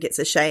 I think it's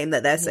a shame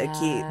that they're so Yeah.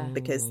 cute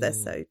because they're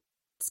so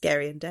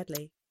scary and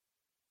deadly.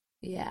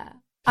 Yeah.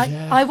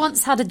 Yeah. I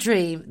once had a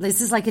dream,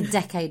 this is like a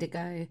decade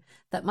ago,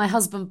 that my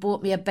husband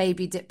bought me a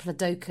baby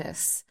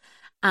Diplodocus,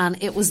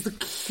 and it was the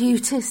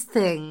cutest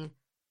thing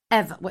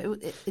ever. Well,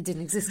 it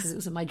didn't exist because it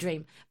was in my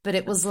dream, but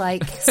it was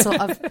like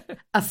sort of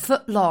a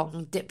foot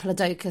long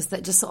Diplodocus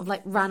that just sort of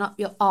like ran up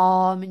your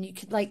arm, and you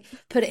could like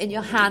put it in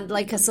your hand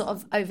like a sort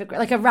of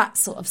like a rat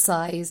sort of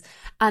size,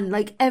 and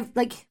like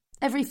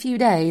every few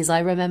days I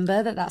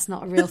remember that that's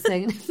not a real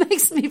thing, and it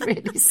makes me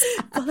really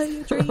sad. Follow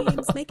your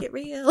dreams, make it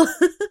real.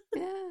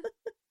 Yeah.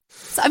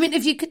 So I mean,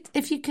 if you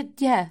could,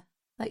 yeah,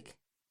 like.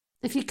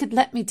 If you could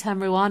let me turn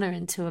Ruana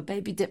into a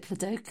baby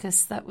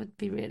Diplodocus, that would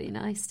be really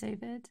nice,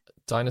 David.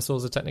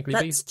 Dinosaurs are technically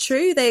That's beasts.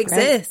 true, they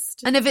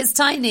exist. And if it's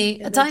tiny,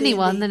 a tiny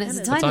one, then it's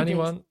a tiny beast.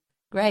 One.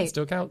 Great.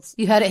 Still counts.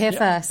 You heard it here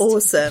first.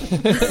 Awesome.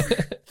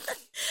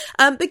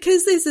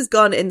 Because this has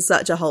gone in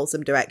such a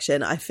wholesome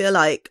direction, I feel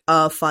like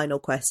our final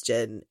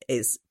question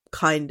is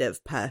kind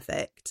of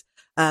perfect,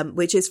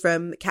 which is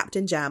from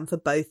Captain Jam for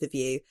both of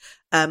you,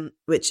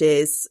 which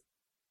is,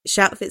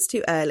 shout if it's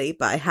too early,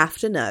 but I have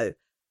to know,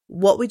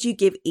 what would you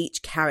give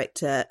each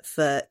character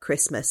for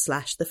Christmas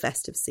 / the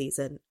festive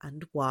season,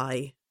 and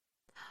why?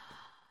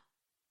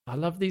 I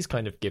love these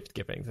kind of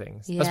gift-giving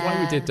things. Yeah. That's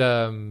why we did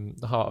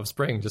the Heart of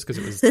Spring, just because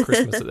it was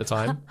Christmas at the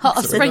time. Heart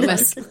of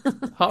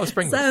Springmas. Heart of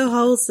Springmas. So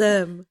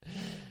wholesome.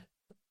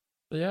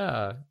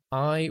 Yeah.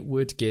 I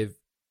would give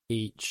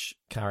each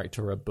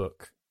character a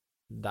book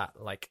that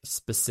like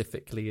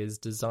specifically is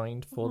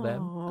designed for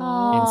them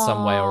in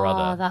some way or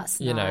other. That's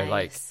you nice. know,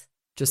 like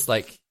just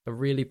like a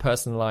really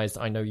personalized,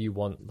 I know you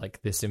want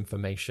like this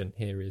information.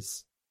 Here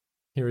is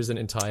an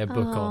entire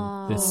book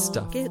on this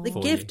stuff. The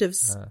for gift you. of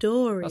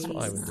stories. That's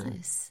what I would do.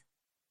 Nice.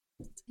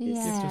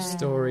 Gift of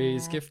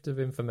stories, gift of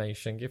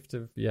information, gift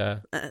of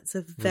That's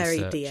a very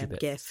researchy DM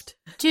bits. gift.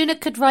 Juna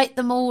could write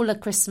them all a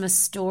Christmas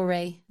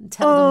story and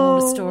tell them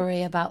all a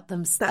story about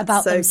them,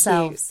 about so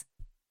themselves.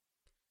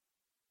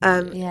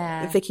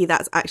 Yeah. Vicky,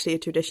 that's actually a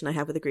tradition I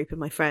have with a group of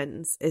my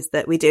friends, is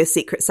that we do a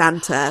Secret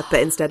Santa, but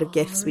instead of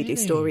gifts, we do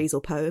stories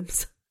or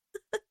poems.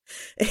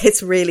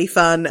 It's really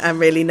fun and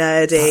really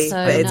nerdy, So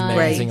but it's nice.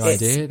 great. Amazing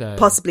It's idea, though.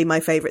 possibly my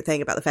favourite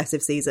thing about the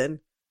festive season.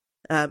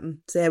 So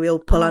yeah, we all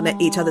pull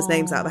on each other's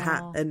names out of a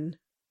hat and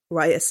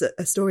write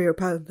a story or a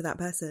poem for that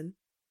person.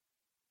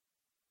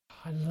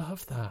 I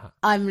love that.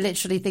 I'm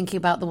literally thinking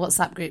about the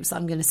WhatsApp groups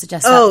I'm going to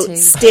suggest Oh, that to.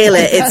 steal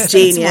it. It's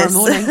genius.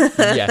 Tomorrow morning.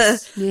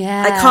 Yes.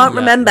 Yeah. I can't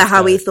remember let's how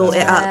go. we thought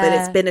it up, but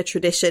Yeah. it's been a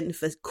tradition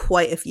for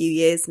quite a few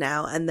years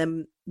now. And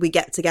then we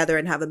get together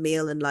and have a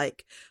meal and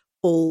like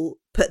all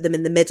put them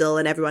in the middle,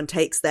 and everyone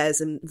takes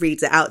theirs and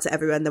reads it out to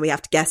everyone. Then we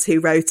have to guess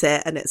who wrote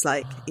it. And it's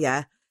like,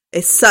 yeah,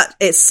 it's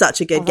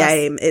such a good that's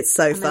game. It's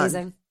so fun.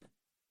 Amazing.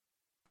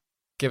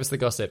 Give us the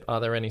gossip. Are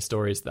there any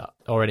stories that,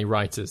 or any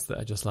writers that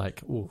are just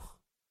like, ooh,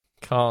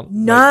 can't wait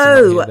to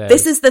No, not hear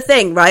this theirs? is the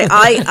thing, right?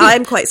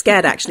 I'm quite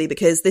scared actually,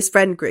 because this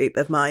friend group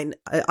of mine,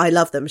 I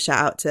love them. Shout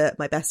out to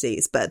my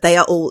besties, but they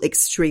are all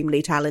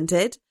extremely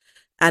talented.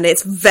 And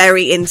it's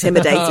very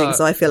intimidating.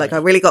 So I feel like I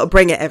really got to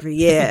bring it every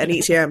year. And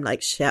each year I'm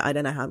like, shit, I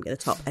don't know how I'm going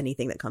to top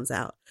anything that comes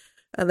out.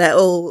 And they're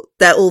all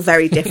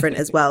very different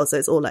as well. So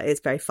it's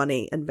very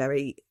funny and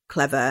very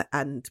clever.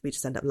 And we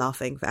just end up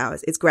laughing for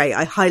hours. It's great.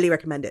 I highly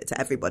recommend it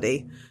to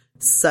everybody.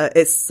 So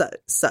it's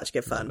such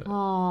good fun.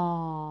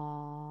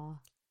 Aww.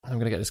 I'm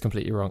going to get this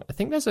completely wrong. I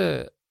think there's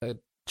a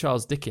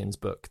Charles Dickens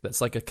book that's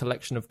like a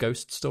collection of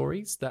ghost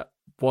stories that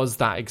was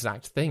that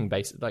exact thing,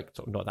 basically, like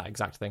not that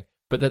exact thing,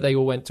 but that they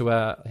all went to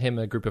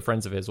a group of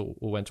friends of his all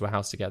went to a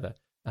house together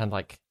and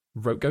like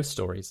wrote ghost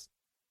stories.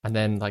 And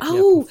then like,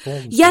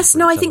 performed yes, them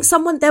no, for I each think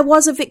other. there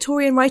was a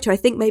Victorian writer, I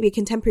think maybe a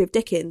contemporary of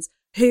Dickens,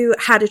 who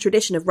had a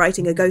tradition of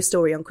writing a ghost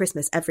story on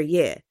Christmas every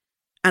year.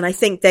 And I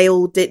think they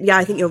all did. Yeah,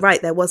 I think you're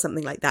right. There was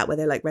something like that where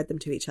they like read them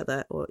to each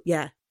other, or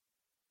yeah.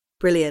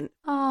 Brilliant.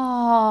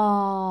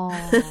 Aww.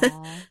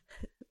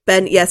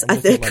 Ben, yes, I'm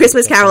gonna think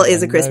Christmas about Carol it.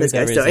 is a I Christmas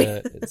know ghost there story.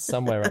 is it's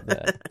somewhere up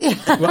there.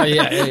 Well,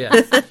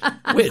 yeah.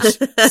 Which,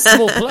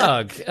 small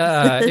plug,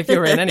 if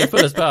you're in any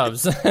Fuller's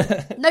pubs.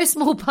 No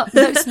small plug.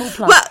 No small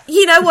plug. Well,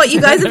 you know what? You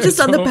guys have just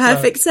done the Small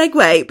perfect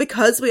segue,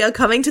 because we are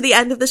coming to the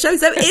end of the show.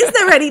 So is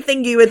there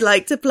anything you would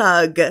like to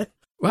plug?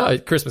 Well,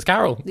 Christmas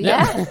Carol.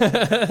 Yeah.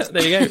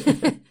 There you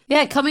go.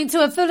 Yeah, coming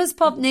to a Fuller's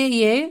pub near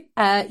you.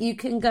 You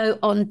can go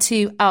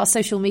onto our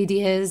social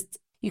medias.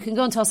 You can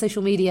go onto our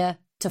social media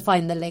to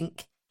find the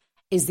link.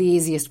 Is the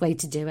easiest way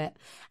to do it.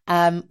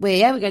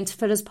 We're going to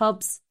Fuller's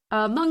pubs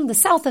among the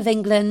south of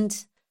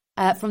England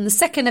from the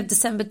 2nd of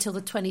December till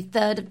the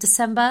 23rd of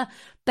December.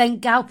 Ben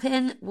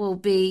Galpin will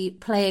be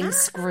playing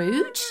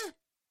Scrooge.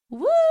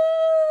 Woo!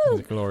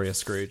 The glorious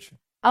Scrooge.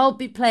 I'll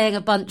be playing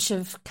a bunch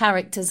of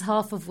characters,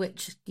 half of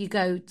which you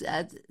go,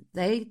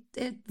 they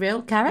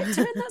real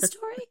character in that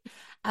story.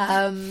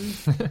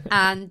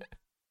 And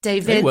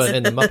David, They weren't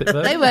in the Muppet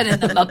version. They weren't in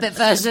the Muppet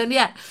version,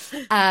 yeah.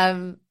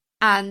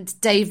 And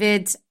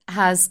David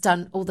has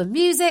done all the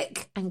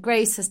music, and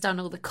Grace has done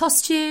all the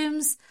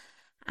costumes,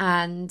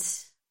 and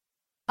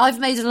I've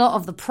made a lot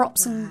of the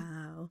props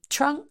and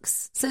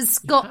trunks. So it's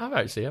got, You have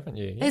actually, haven't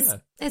you? Yeah.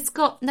 it's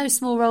got no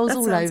small roles That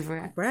all sounds over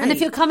it. great. And if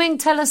you're coming,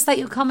 tell us that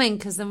you're coming,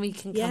 because then we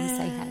can come and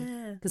say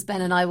hey. Because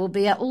Ben and I will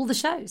be at all the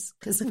shows,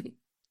 because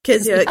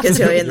Because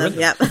you're in them,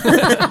 yep.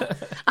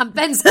 And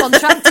Ben's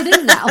contracted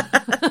in now.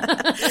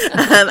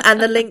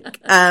 And the link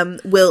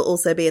will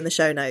also be in the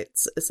show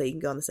notes, so you can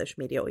go on the social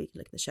media or you can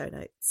look in the show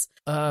notes.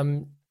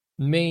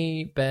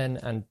 Me, Ben,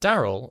 and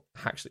Daryl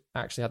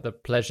actually had the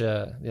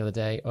pleasure the other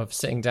day of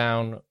sitting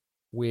down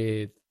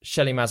with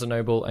Shelley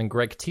Mazzanoble and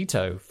Greg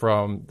Tito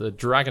from the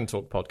Dragon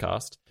Talk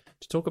podcast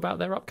to talk about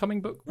their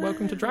upcoming book,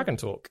 Welcome to Dragon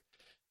Talk.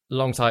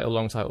 Long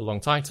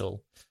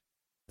title.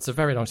 It's a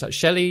very long title.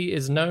 Shelley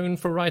is known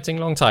for writing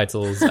long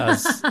titles,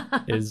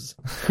 as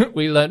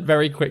we learnt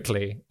very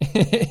quickly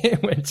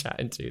when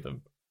chatting to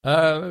them.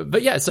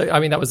 But yeah, so I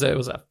mean, it was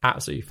an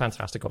absolutely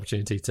fantastic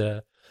opportunity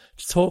to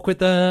talk with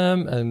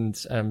them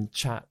and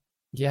chat.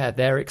 Yeah,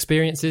 their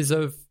experiences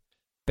of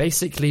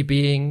basically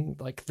being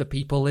like the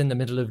people in the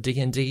middle of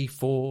D&D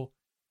for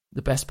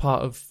the best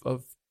part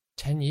of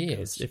 10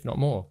 years, if not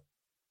more.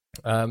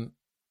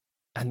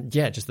 And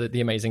yeah, just the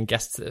amazing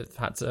guests that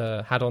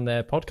have had on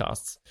their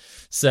podcasts.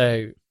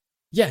 So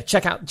yeah,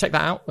 check that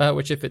out.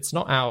 Which if it's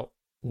not out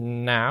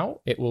now,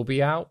 it will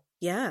be out.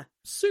 Yeah,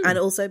 soon. And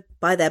also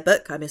buy their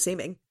book, I'm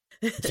assuming.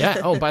 Yeah.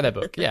 Oh, buy their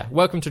book. Yeah.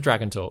 Welcome to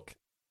Dragon Talk.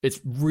 It's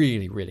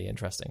really, really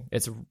interesting.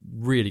 It's a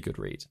really good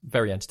read.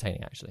 Very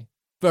entertaining, actually.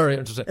 Very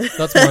entertaining.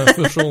 That's my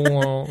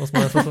official. It's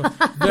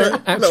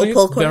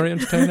very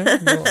entertaining.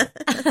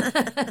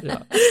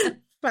 Yeah.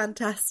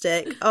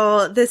 Fantastic.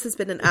 Oh, this has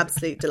been an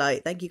absolute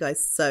delight. Thank you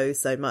guys so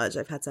much.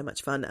 I've had so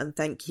much fun, and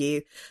thank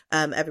you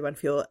everyone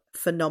for your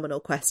phenomenal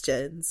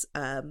questions.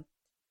 And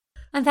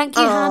thank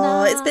you,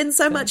 Hannah. It's been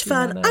so much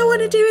fun. I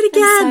want to do it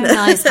again. So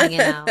nice hanging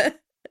out.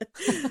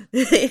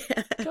 Yeah.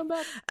 Come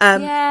back.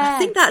 I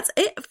think that's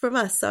it from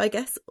us. So I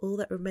guess all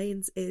that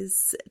remains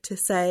is to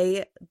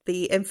say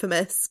the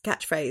infamous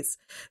catchphrase,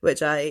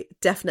 which I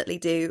definitely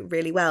do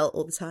really well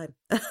all the time.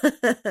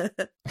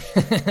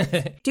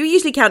 Do we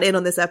usually count in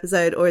on this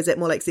episode, or is it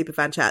more like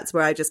Superfan chats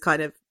where I just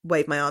kind of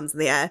wave my arms in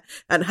the air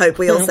and hope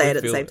we all say it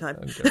at the same time?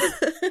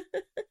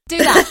 Do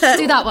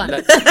that one.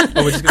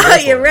 Are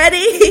you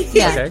ready?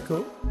 Yeah. Okay,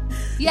 cool.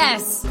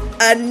 Yes.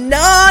 A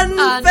none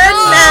for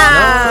now.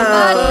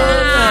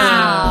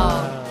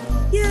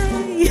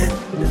 Yay.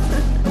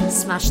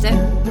 Smashed it.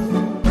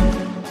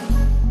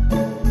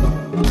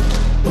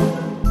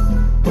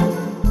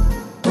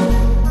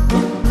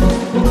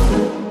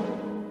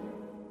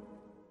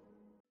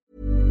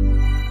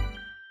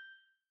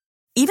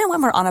 Even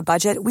when we're on a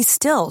budget, we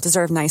still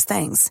deserve nice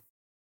things.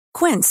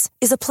 Quince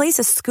is a place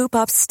to scoop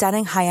up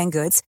stunning high-end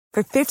goods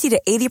for 50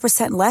 to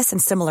 80% less than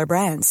similar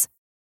brands.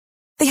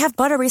 They have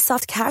buttery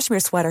soft cashmere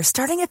sweaters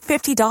starting at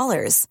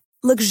 $50,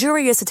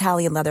 luxurious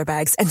Italian leather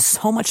bags, and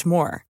so much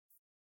more.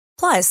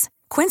 Plus,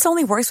 Quince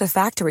only works with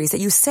factories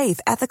that use safe,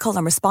 ethical,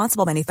 and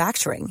responsible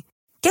manufacturing.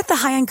 Get the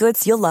high-end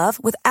goods you'll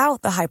love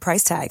without the high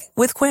price tag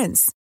with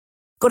Quince.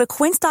 Go to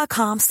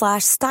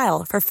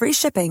quince.com/style for free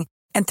shipping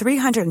and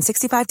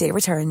 365-day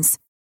returns.